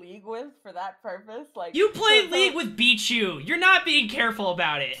play League with for that purpose. Like you play League with Beachu. You're not being careful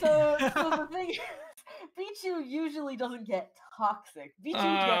about it. So the thing is, Pichu usually doesn't get toxic. Pichu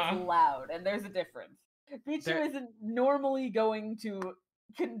gets loud, and there's a difference. Pichu isn't normally going to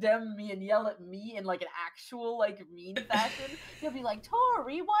condemn me and yell at me in like an actual like mean fashion. He'll be like,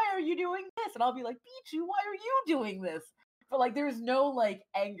 Tori, why are you doing this? And I'll be like, Pichu, why are you doing this? But like there's no like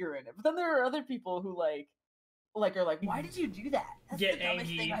anger in it. But then there are other people who like are like, why did you do that? That's Get the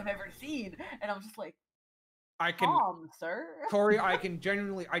dumbest angry. thing I've ever seen. And I'm just like, I can, calm, sir. Tori, I can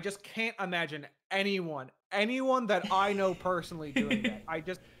genuinely, I just can't imagine anyone that I know personally doing that.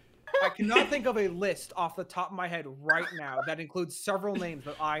 I cannot think of a list off the top of my head right now that includes several names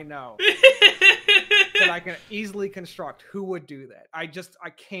that I know that I can easily construct who would do that. I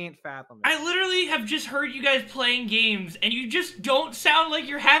can't fathom it. I literally have just heard you guys playing games, and you just don't sound like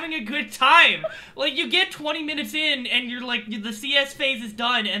you're having a good time. Like, you get 20 minutes in, and you're like, the CS phase is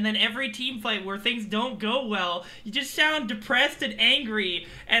done, and then every team fight where things don't go well, you just sound depressed and angry,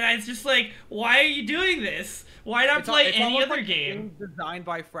 and I was just like, why are you doing this? Why not play any other game? Designed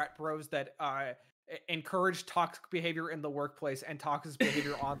by frat bros that encourage toxic behavior in the workplace and toxic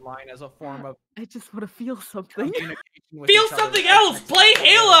behavior online as a form of. I just want to feel something. Feel something else. Play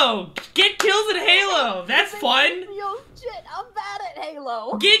Halo. Get kills in Halo. That's fun. Feel shit. I'm bad at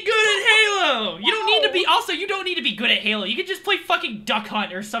Halo. Get good at Halo. You don't need to be. Also, you don't need to be good at Halo. You can just play fucking Duck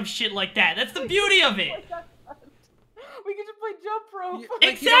Hunt or some shit like that. That's the beauty of it. We can just play jump rope.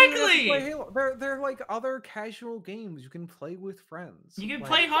 Exactly. Play Halo. They're like other casual games you can play with friends. You can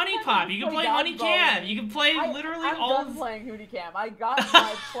play Honey Pop. You can play Honey Cam. You can play literally all. I'm done playing Hootie Cam. I got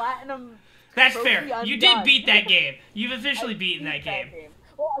my platinum. That's fair. You did beat that game. You've officially beaten that game.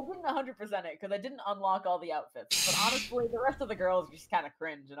 Well, I didn't 100% it because I didn't unlock all the outfits. But honestly, the rest of the girls just kind of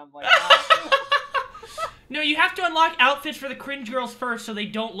cringe, and I'm like. No, you have to unlock outfits for the cringe girls first, so they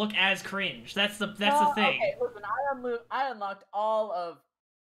don't look as cringe. That's the thing. Okay, listen, I unlocked all of.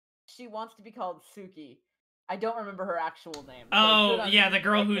 She wants to be called Suki. I don't remember her actual name. Oh, yeah, the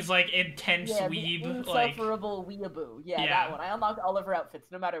girl who's like intense weeb, insufferable weeaboo. Yeah, that one. I unlocked all of her outfits.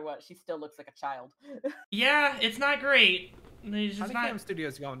 No matter what, she still looks like a child. Yeah, it's not great. Honey Cam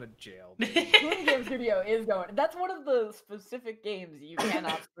Studio's going to jail. Honey Cam Studio is going. That's one of the specific games you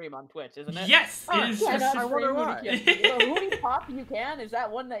cannot stream on Twitch, isn't it? Yes, it is. I wonder why. Hootie Pop, you can. Is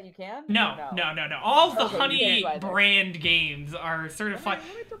that one that you can? No. All of the Honey brand games are certified.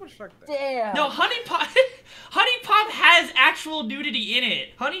 Let me double check that. Damn. No, Honey Pop. Honey Pop has actual nudity in it.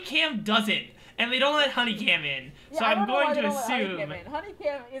 Honey Cam doesn't, and they don't let Honey Cam in. So I'm going to assume Honey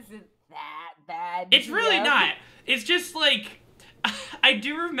Cam isn't that bad. It's really not. It's just like, I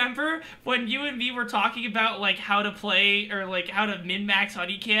do remember when you and me were talking about like how to play or like how to min-max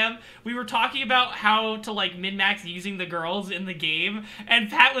Honeycam, we were talking about how to like min-max using the girls in the game, and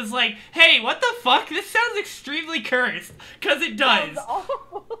Pat was like, hey, what the fuck? This sounds extremely cursed, because it does.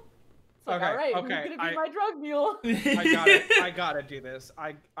 Like, all right, who's gonna be my drug mule? I gotta do this.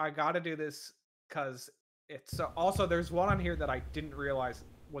 I gotta do this because it's also there's one on here that I didn't realize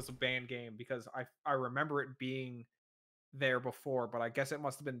was a banned game because I remember it being there before, but I guess it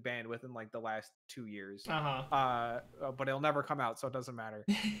must have been banned within like the last 2 years. But it'll never come out, so it doesn't matter.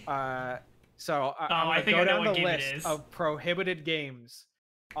 So I'm gonna go down the list of prohibited games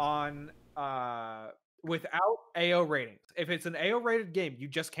on without AO ratings. If it's an AO rated game, you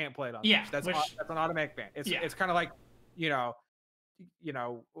just can't play it on Twitch. That's an automatic ban. It's kind of like you know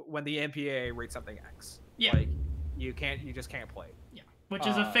when the MPAA rates something X. Yeah, like you just can't play it. Yeah, which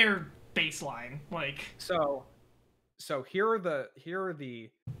is a fair baseline. Like so here are the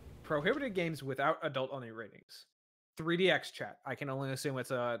prohibited games without adult only ratings. 3DX chat. I can only assume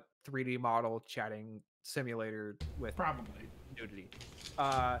it's a 3D model chatting simulator with probably nudity.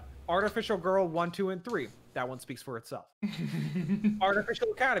 Artificial Girl 1, 2, and 3. That one speaks for itself.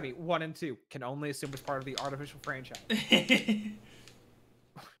 Artificial Academy 1 and 2 can only assume it's part of the Artificial franchise.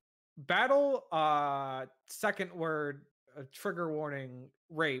 Battle, second word, trigger warning,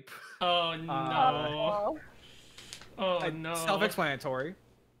 rape. Oh no. Oh no. Self-explanatory.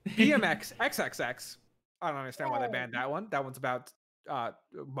 BMX XXX. I don't understand why they banned that one. That one's about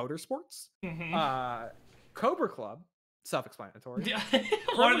motorsports. Cobra Club. Self-explanatory.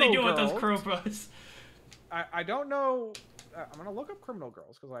 What are they doing with those Cobras? I don't know. I'm gonna look up Criminal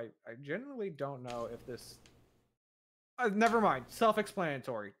Girls because I genuinely don't know if this. Never mind.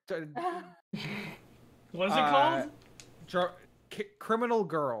 Self-explanatory. What is it called? Criminal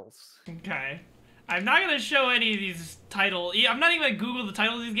Girls. Okay. I'm not gonna show any of these titles. I'm not even gonna Google the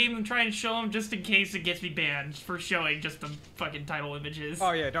title of these games and try and show them just in case it gets me banned for showing just the fucking title images.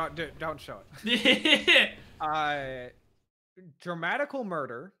 Oh yeah, don't show it. Dramatical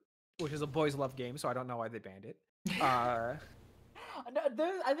Murder, which is a boys love game, so I don't know why they banned it. No,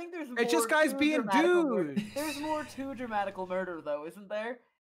 I think there's more. It's just guys to being dramatical murder. dudes. There's more to dramatical murder, though, isn't there?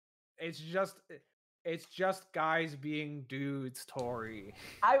 It's just guys being dudes, Tori.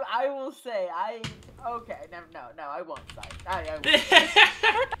 I will say okay. No, I won't cite. I won't.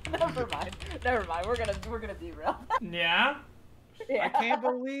 Never mind. We're gonna derail. Yeah. Yeah. I can't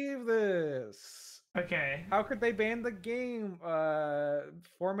believe this. Okay. How could they ban the game? 4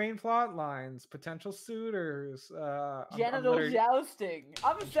 main plot lines, potential suitors. Genital jousting.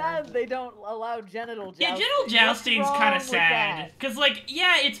 I'm sad they don't allow genital jousting. Yeah, genital jousting's kind of with sad. that? Cause like,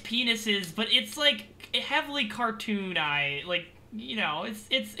 yeah, it's penises, but it's like heavily cartoon-eye. Like, you know, it's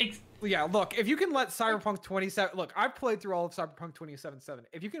Yeah, look, if you can let Cyberpunk 27... Look, I've played through all of Cyberpunk 2077.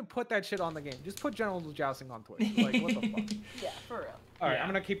 If you can put that shit on the game, just put genital jousting on Twitch. Like, what the fuck? Yeah, for real. Alright, Yeah. I'm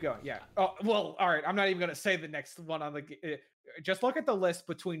gonna keep going. Yeah. Oh, well, alright, I'm not even gonna say the next one on the... just look at the list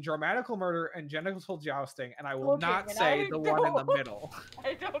between dramatical murder and genital jousting, and I will Okay, not and say I the one in the don't- middle.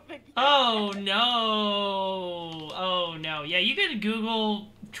 I don't think. Oh no! Oh no! Yeah, you can Google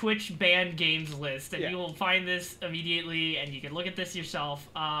Twitch banned games list, and Yeah. you will find this immediately, and you can look at this yourself.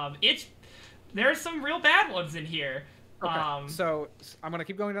 There are some real bad ones in here. Okay, so I'm gonna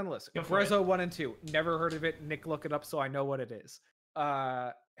keep going down the list. Go for it. Grezzo 1 and 2, never heard of it. Nick, look it up so I know what it is.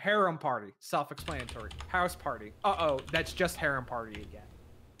 Harem Party, self-explanatory. House Party, that's just Harem Party again.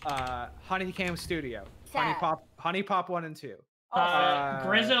 Honeycam Studio, Sad. Honey Pop 1 and 2.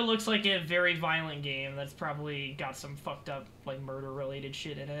 Grezzo looks like a very violent game that's probably got some fucked up, like, murder-related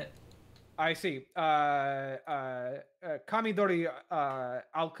shit in it. I see. Kamidori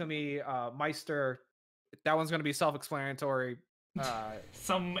Alchemy Meister. That one's gonna be self-explanatory.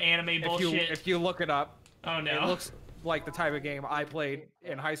 Some anime bullshit. If you look it up, Oh no. it looks like the type of game I played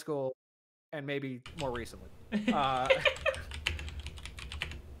in high school and maybe more recently. Visual.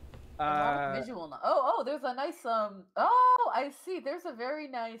 Oh, there's a nice Oh, I see. There's a very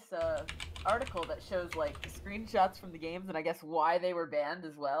nice article that shows like screenshots from the games and I guess why they were banned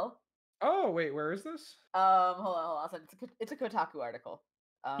as well. Oh wait, where is this? Hold on. It's a Kotaku article.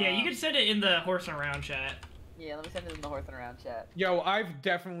 Yeah, you can send it in the Horsin Around chat. Yeah, let me send it in the Horsin Around chat. Yo, I've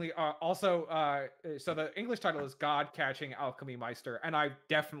definitely also so the English title is God Catching Alchemy Meister, and I've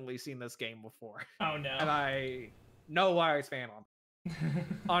definitely seen this game before. Oh no. And I know why it's fan on.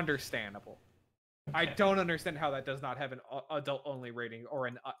 Understandable. I Okay. don't understand how that does not have an adult-only rating or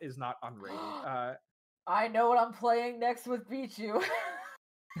an is not unrated. I know what I'm playing next with Pichu.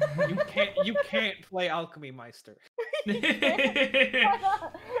 You can't play Alchemy Meister. It's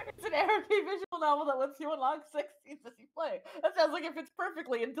an anarchy visual novel that lets you unlock sex scenes as you play. That sounds like it fits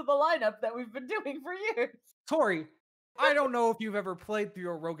perfectly into the lineup that we've been doing for years. Tori, I don't know if you've ever played through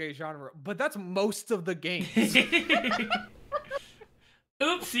a rogue genre, but that's most of the game.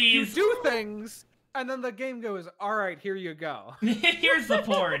 Oopsies. You do things, and then the game goes, all right, here you go. Here's the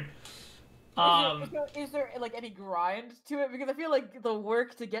porn. Is there like any grind to it? Because I feel like the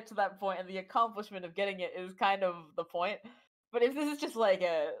work to get to that point and the accomplishment of getting it is kind of the point. But if this is just like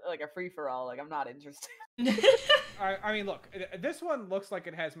a free for all, like I'm not interested. I mean, look, this one looks like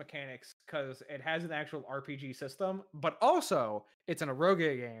it has mechanics because it has an actual RPG system, but also it's in a rogue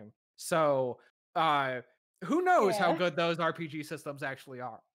game. So, who knows how Yeah. good those RPG systems actually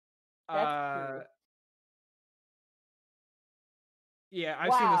are? That's true. Yeah,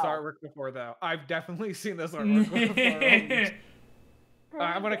 I've seen this Wow. artwork before, though. I've definitely seen this artwork before.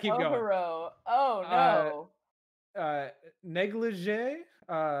 I'm gonna keep going. Oh no. Negligee,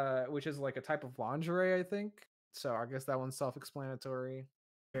 which is like a type of lingerie, I think. So I guess that one's self-explanatory.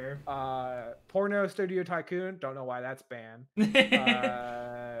 Porno Studio Tycoon. Don't know why that's banned.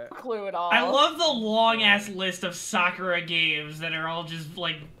 Clue at all. I love the long ass list of Sakura games that are all just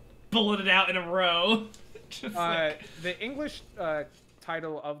like bulleted out in a row. Just like... The English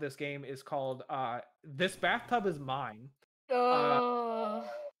title of this game is called This Bathtub Is Mine. Yeah,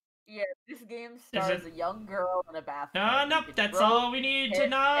 this game stars a young girl in a bathroom. Nope, that's all we need to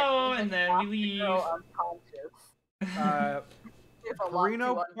know, and then we leave.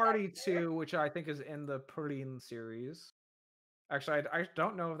 Perino Party 2, which I think is in the Purin series. Actually, I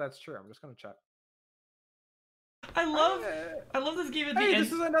don't know if that's true. I'm just gonna check. I love this game at the Hey, end.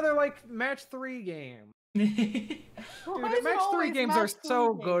 this is another like match 3 game. Why Dude, is it match 3 always games are match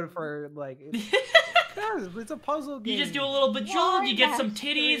so 3 good games? for like. It's a puzzle game. You just do a little bejeweled, Why you get some match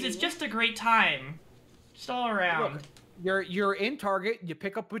titties, it's 3? just a great time. Just all around. Look, you're in Target, you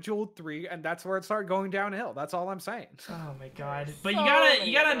pick up Bejeweled 3, and that's where it started going downhill. That's all I'm saying. Oh my god. But So you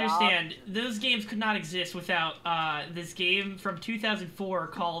many gotta other understand, those games could not exist without this game from 2004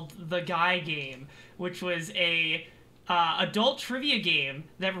 called The Guy Game, which was a adult trivia game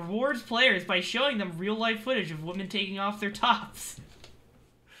that rewards players by showing them real life footage of women taking off their tops.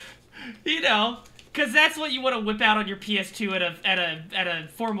 You know, because that's what you want to whip out on your PS2 at a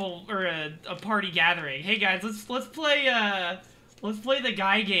formal or a party gathering. Hey guys, let's play the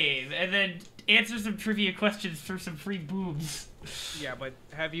guy game and then answer some trivia questions for some free boobs. Yeah, but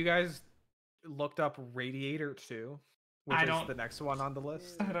have you guys looked up Radiator 2, which is the next one on the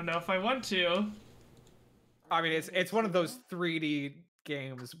list? I don't know if I want to. I mean, it's one of those 3D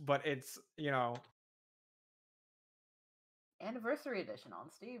games, but it's, you know, Anniversary edition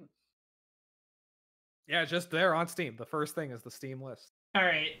on Steam. Yeah, just there on Steam. The first thing is the Steam list.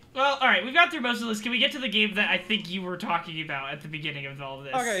 Alright. Well, alright, we've got through most of this. Can we get to the game that I think you were talking about at the beginning of all of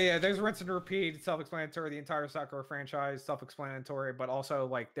this? Okay, yeah, there's rinse and repeat, self-explanatory, the entire Sakura franchise, self-explanatory, but also,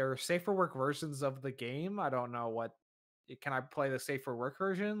 like, there are safe for work versions of the game. I don't know what... Can I play the safe for work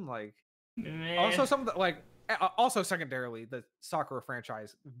version? Like... Also, some of the, like... Also, secondarily, the Sakura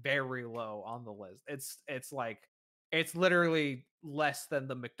franchise, very low on the list. It's like... It's literally less than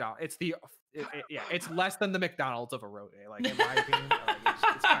the McDonald's. It's the... yeah, it's less than the McDonald's of a road day. Like, in my opinion, like,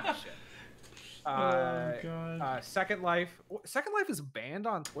 it's kind of shit. Oh god. Second Life is banned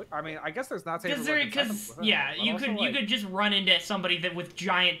on Twitch. I mean, I guess there's not because yeah, you could just run into somebody that with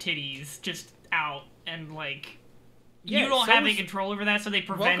giant titties just out and like you don't have any control over that, so they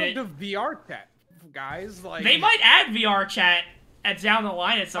prevent it. Welcome to VR chat, guys. Like they might add VR chat down the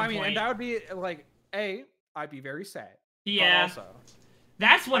line at some point. I mean, and that would be like I'd be very sad. Yeah. But also,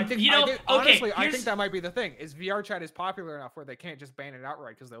 that's what honestly, I think that might be the thing. Is VR chat is popular enough where they can't just ban it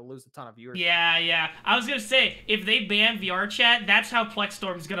outright because they'll lose a ton of viewers. Yeah. I was gonna say if they ban VR chat, that's how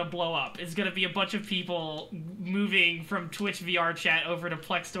Plexstorm's gonna blow up. It's gonna be a bunch of people moving from Twitch VR chat over to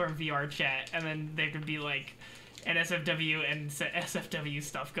Plexstorm VR chat, and then there could be like NSFW and SFW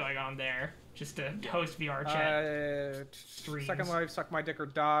stuff going on there just to host VR chat. Second Life, Suck My Dick or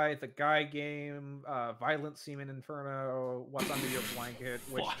Die, The Guy Game, Violent Semen Inferno, What's Under Your Blanket,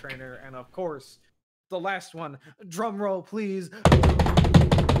 Witch Trainer, and of course, the last one, drum roll please,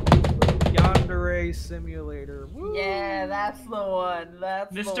 Yandere Simulator. Woo! Yeah, that's the one.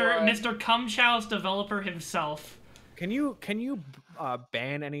 That's Mr. Cum Chalice developer himself. Can you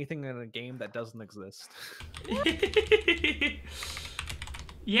ban anything in a game that doesn't exist?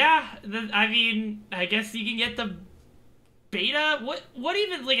 Yeah, I mean, I guess you can get the beta. What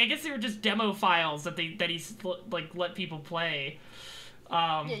even? Like, I guess they were just demo files that he's like let people play.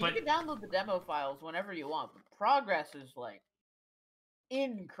 Yeah, but you can download the demo files whenever you want. But progress is like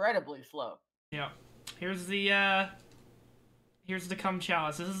incredibly slow. Yeah. Here's the Cum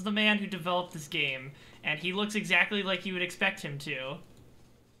Chalice. This is the man who developed this game, and he looks exactly like you would expect him to.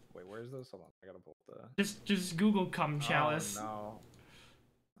 Wait, where's this? Hold on, I gotta pull the. Just Google Cum Chalice. Oh, no.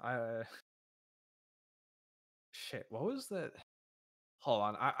 Shit, what was that? Hold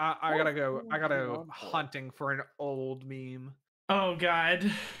on, I gotta go hunting for an old meme. Oh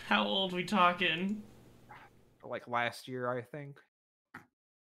god, how old we talking? Like last year, I think.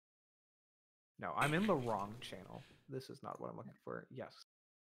 No, I'm in the wrong channel. This is not what I'm looking for. Yes.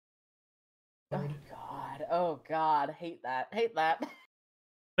 Oh god, hate that.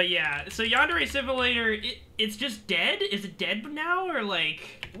 But yeah, so Yandere Simulator, it's just dead? Is it dead now, or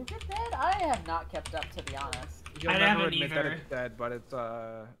like... Is it dead? I have not kept up, to be honest. You'll never admit that it's dead, but it's,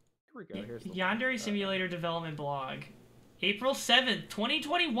 here we go, here's the Yandere Simulator development blog. April 7th,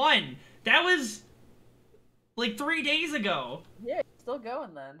 2021! That was, like, 3 days ago! Yeah, it's still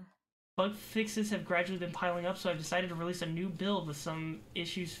going then. Bug fixes have gradually been piling up, so I've decided to release a new build with some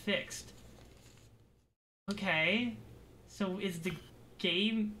issues fixed. Okay. So is the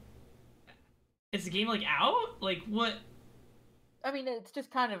game like out? Like what? I mean, it's just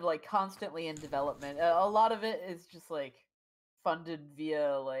kind of like constantly in development. A lot of it is just like funded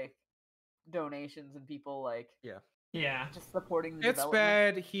via like donations and people like just supporting the development.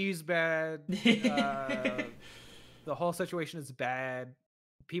 Bad. He's bad. The whole situation is bad.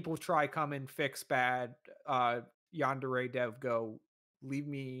 People try come and fix bad. Yandere dev go, leave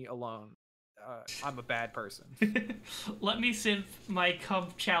me alone. I'm a bad person. Let me synth my Cum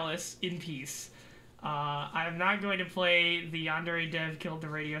Chalice in peace. I'm not going to play the Yandere dev killed the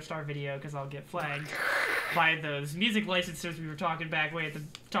Radio Star video because I'll get flagged by those music licensors we were talking about way at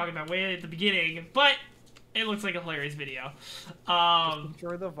the beginning. But it looks like a hilarious video. Just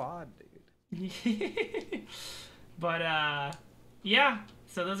enjoy the VOD, dude. But yeah.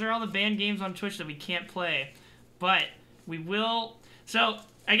 So those are all the banned games on Twitch that we can't play. But we will. So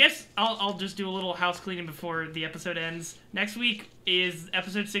I guess I'll just do a little house cleaning before the episode ends. Next week is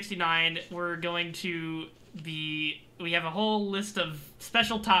episode 69. We're going to we have a whole list of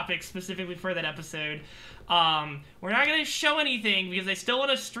special topics specifically for that episode. We're not going to show anything because I still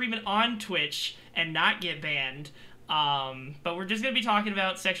want to stream it on Twitch and not get banned. But we're just going to be talking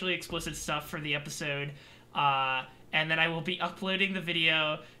about sexually explicit stuff for the episode. And then I will be uploading the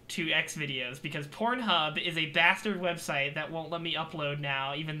video to Xvideos because Pornhub is a bastard website that won't let me upload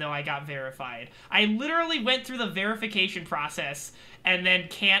now, even though I got verified. I literally went through the verification process and then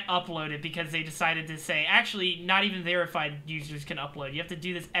can't upload it because they decided to say, actually, not even verified users can upload. You have to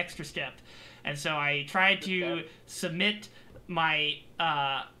do this extra step. And so I tried to submit my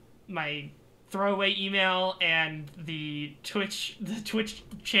my throwaway email and the Twitch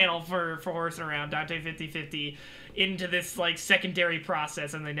channel for Horsin around Dante5050 into this like secondary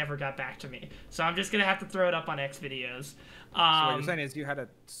process, and they never got back to me. So I'm just gonna have to throw it up on Xvideos. So what you're saying is you had to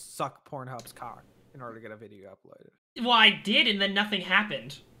suck Pornhub's cock in order to get a video uploaded. Well, I did, and then nothing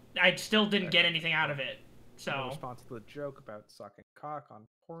happened. I still didn't get anything out of it. So in response to the joke about sucking cock on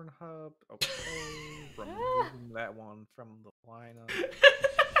Pornhub, okay, removing that one from the lineup.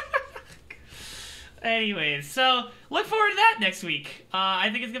 Anyways, so look forward to that next week. I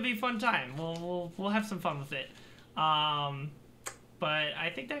think it's gonna be a fun time. We'll have some fun with it. But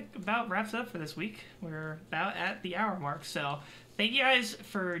I think that about wraps it up for this week. We're about at the hour mark, so thank you guys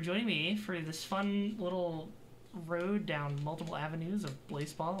for joining me for this fun little road down multiple avenues of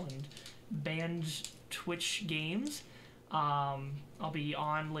Blaseball and banned Twitch games. I'll be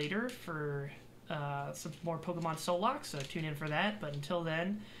on later for some more Pokemon Soul Lock, so tune in for that. But until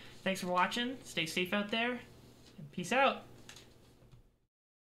then, thanks for watching. Stay safe out there, and peace out.